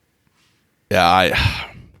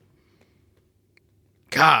 Yeah,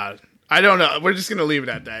 God, I don't know. We're just gonna leave it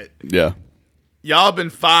at that. Yeah. Y'all have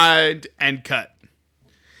been fined and cut.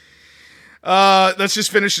 Let's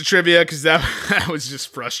just finish the trivia because that was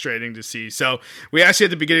just frustrating to see. So we asked you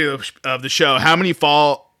at the beginning of the show how many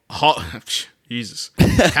Jesus,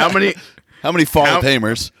 how many fall of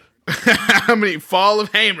Hamers? How many Fall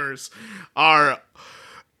of Hamers are?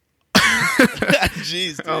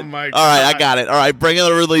 Jeez, dude. Oh my God! All right, I got it. All right, bring in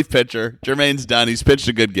the relief pitcher. Jermaine's done. He's pitched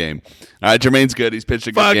a good game. All right, Jermaine's good. He's pitched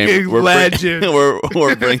a good game. Legend. We're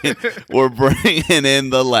bringing in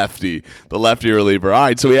the lefty reliever. All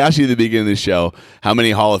right, so we asked you at the beginning of the show how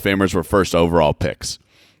many Hall of Famers were first overall picks.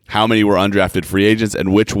 How many were undrafted free agents,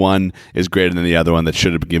 and which one is greater than the other one that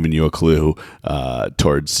should have given you a clue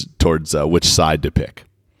towards which side to pick?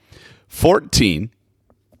 14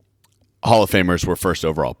 Hall of Famers were first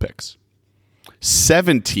overall picks.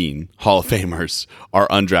 17 Hall of Famers are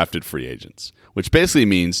undrafted free agents, which basically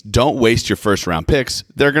means don't waste your first round picks.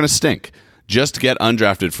 They're going to stink. Just get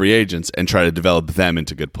undrafted free agents and try to develop them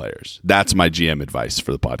into good players. That's my GM advice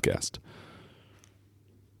for the podcast.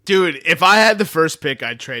 Dude, if I had the first pick,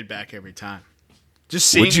 I'd trade back every time. Just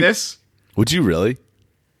seeing this. Would you really?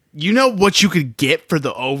 You know what you could get for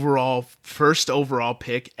the first overall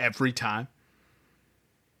pick every time?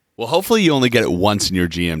 Well, hopefully you only get it once in your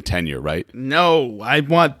GM tenure, right? No, I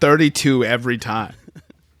want 32 every time.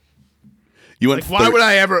 You want why would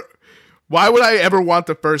I ever want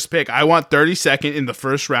the first pick? I want 32nd in the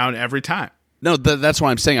first round every time. No, that's what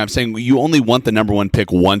I'm saying. I'm saying you only want the number 1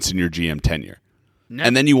 pick once in your GM tenure. No.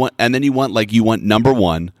 And then you want number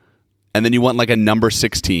 1, and then you want like a number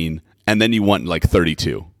 16, and then you want like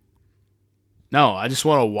 32. No, I just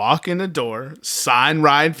want to walk in the door, sign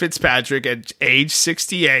Ryan Fitzpatrick at age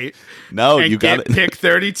 68. No, and you got it. Pick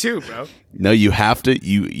 32, bro. No, you have to.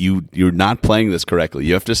 You're not playing this correctly.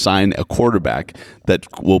 You have to sign a quarterback that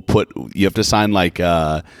will put. You have to sign you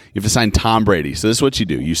have to sign Tom Brady. So this is what you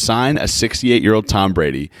do. You sign a 68-year-old Tom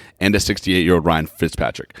Brady and a 68-year-old Ryan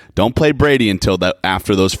Fitzpatrick. Don't play Brady until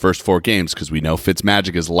after those first 4 games because we know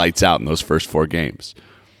Fitzmagic is lights out in those first 4 games.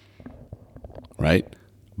 Right?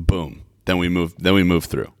 Boom. Then we move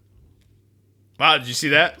through. Wow, did you see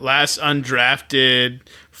that? Last undrafted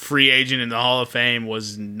free agent in the Hall of Fame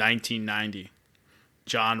was 1990.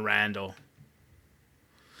 John Randall.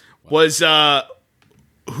 Was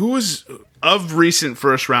who was of recent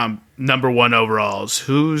first round number 1 overalls?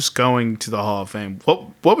 Who's going to the Hall of Fame?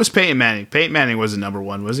 What was Peyton Manning? Peyton Manning was a number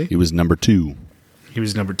 1, was he? He was number 2. He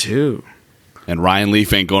was number 2. And Ryan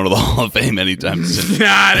Leaf ain't going to the Hall of Fame anytime soon.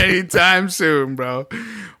 Not anytime soon, bro.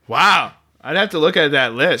 Wow. I'd have to look at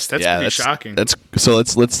that list. That's pretty shocking.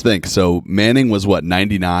 Let's think. So Manning was what,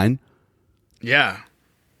 99? Yeah.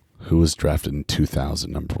 Who was drafted in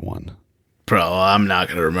 2000, number 1? Bro, I'm not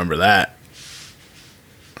going to remember that.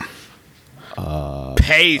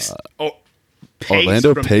 Pace.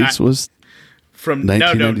 Orlando Pace was from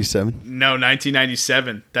 1997? No,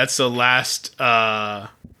 1997. That's the last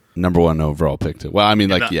number 1 overall pick. Well, I mean,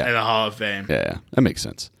 in the Hall of Fame. Yeah, that makes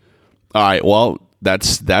sense. All right, well,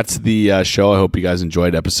 that's the show. I hope you guys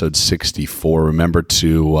enjoyed episode 64. Remember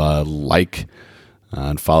to like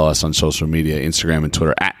and follow us on social media, Instagram and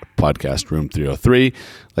Twitter at Podcast Room 303.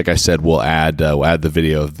 Like I said, we'll add the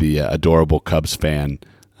video of the adorable Cubs fan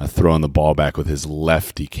throwing the ball back with his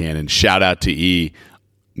lefty cannon. Shout out to E.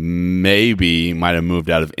 Maybe might have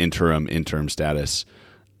moved out of interim intern status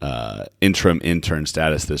this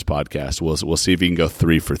podcast. We'll see if he can go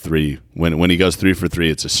 3 for 3. When he goes 3 for 3,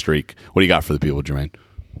 it's a streak. What do you got for the people, Jermaine?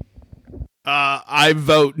 I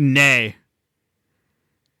vote nay.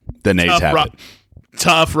 The nays have it.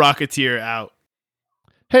 Tough Rocketeer out.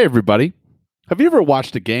 Hey, everybody. Have you ever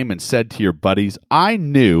watched a game and said to your buddies, I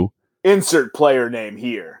knew insert player name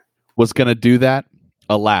here was going to do that?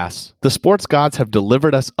 Alas, the sports gods have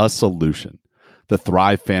delivered us a solution. The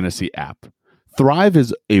Thrive Fantasy app. Thrive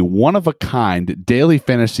is a one-of-a-kind daily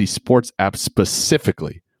fantasy sports app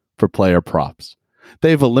specifically for player props.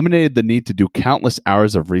 They've eliminated the need to do countless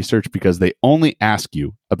hours of research because they only ask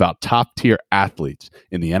you about top-tier athletes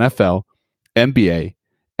in the NFL, NBA,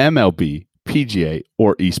 MLB, PGA,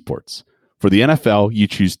 or esports. For the NFL, you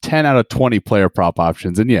choose 10 out of 20 player prop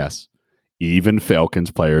options, and yes, even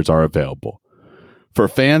Falcons players are available. For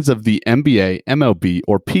fans of the NBA, MLB,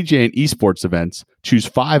 or PGA and esports events, choose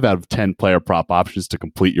 5 out of 10 player prop options to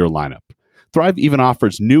complete your lineup. Thrive even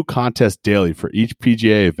offers new contests daily for each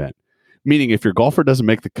PGA event, meaning if your golfer doesn't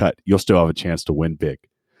make the cut, you'll still have a chance to win big.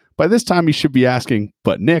 By this time, you should be asking,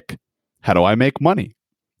 but Nick, how do I make money?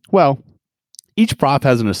 Well, each prop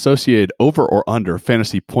has an associated over or under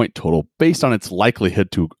fantasy point total based on its likelihood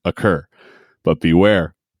to occur. But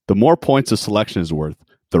beware, the more points a selection is worth,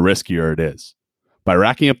 the riskier it is. By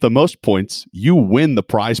racking up the most points, you win the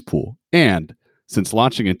prize pool. And since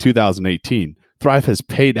launching in 2018, Thrive has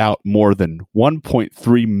paid out more than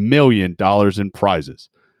 $1.3 million in prizes.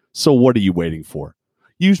 So what are you waiting for?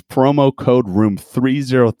 Use promo code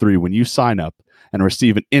ROOM303 when you sign up and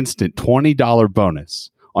receive an instant $20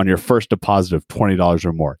 bonus on your first deposit of $20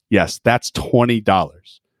 or more. Yes, that's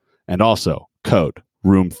 $20. And also, code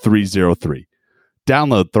ROOM303.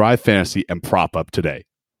 Download Thrive Fantasy and prop up today.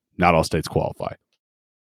 Not all states qualify.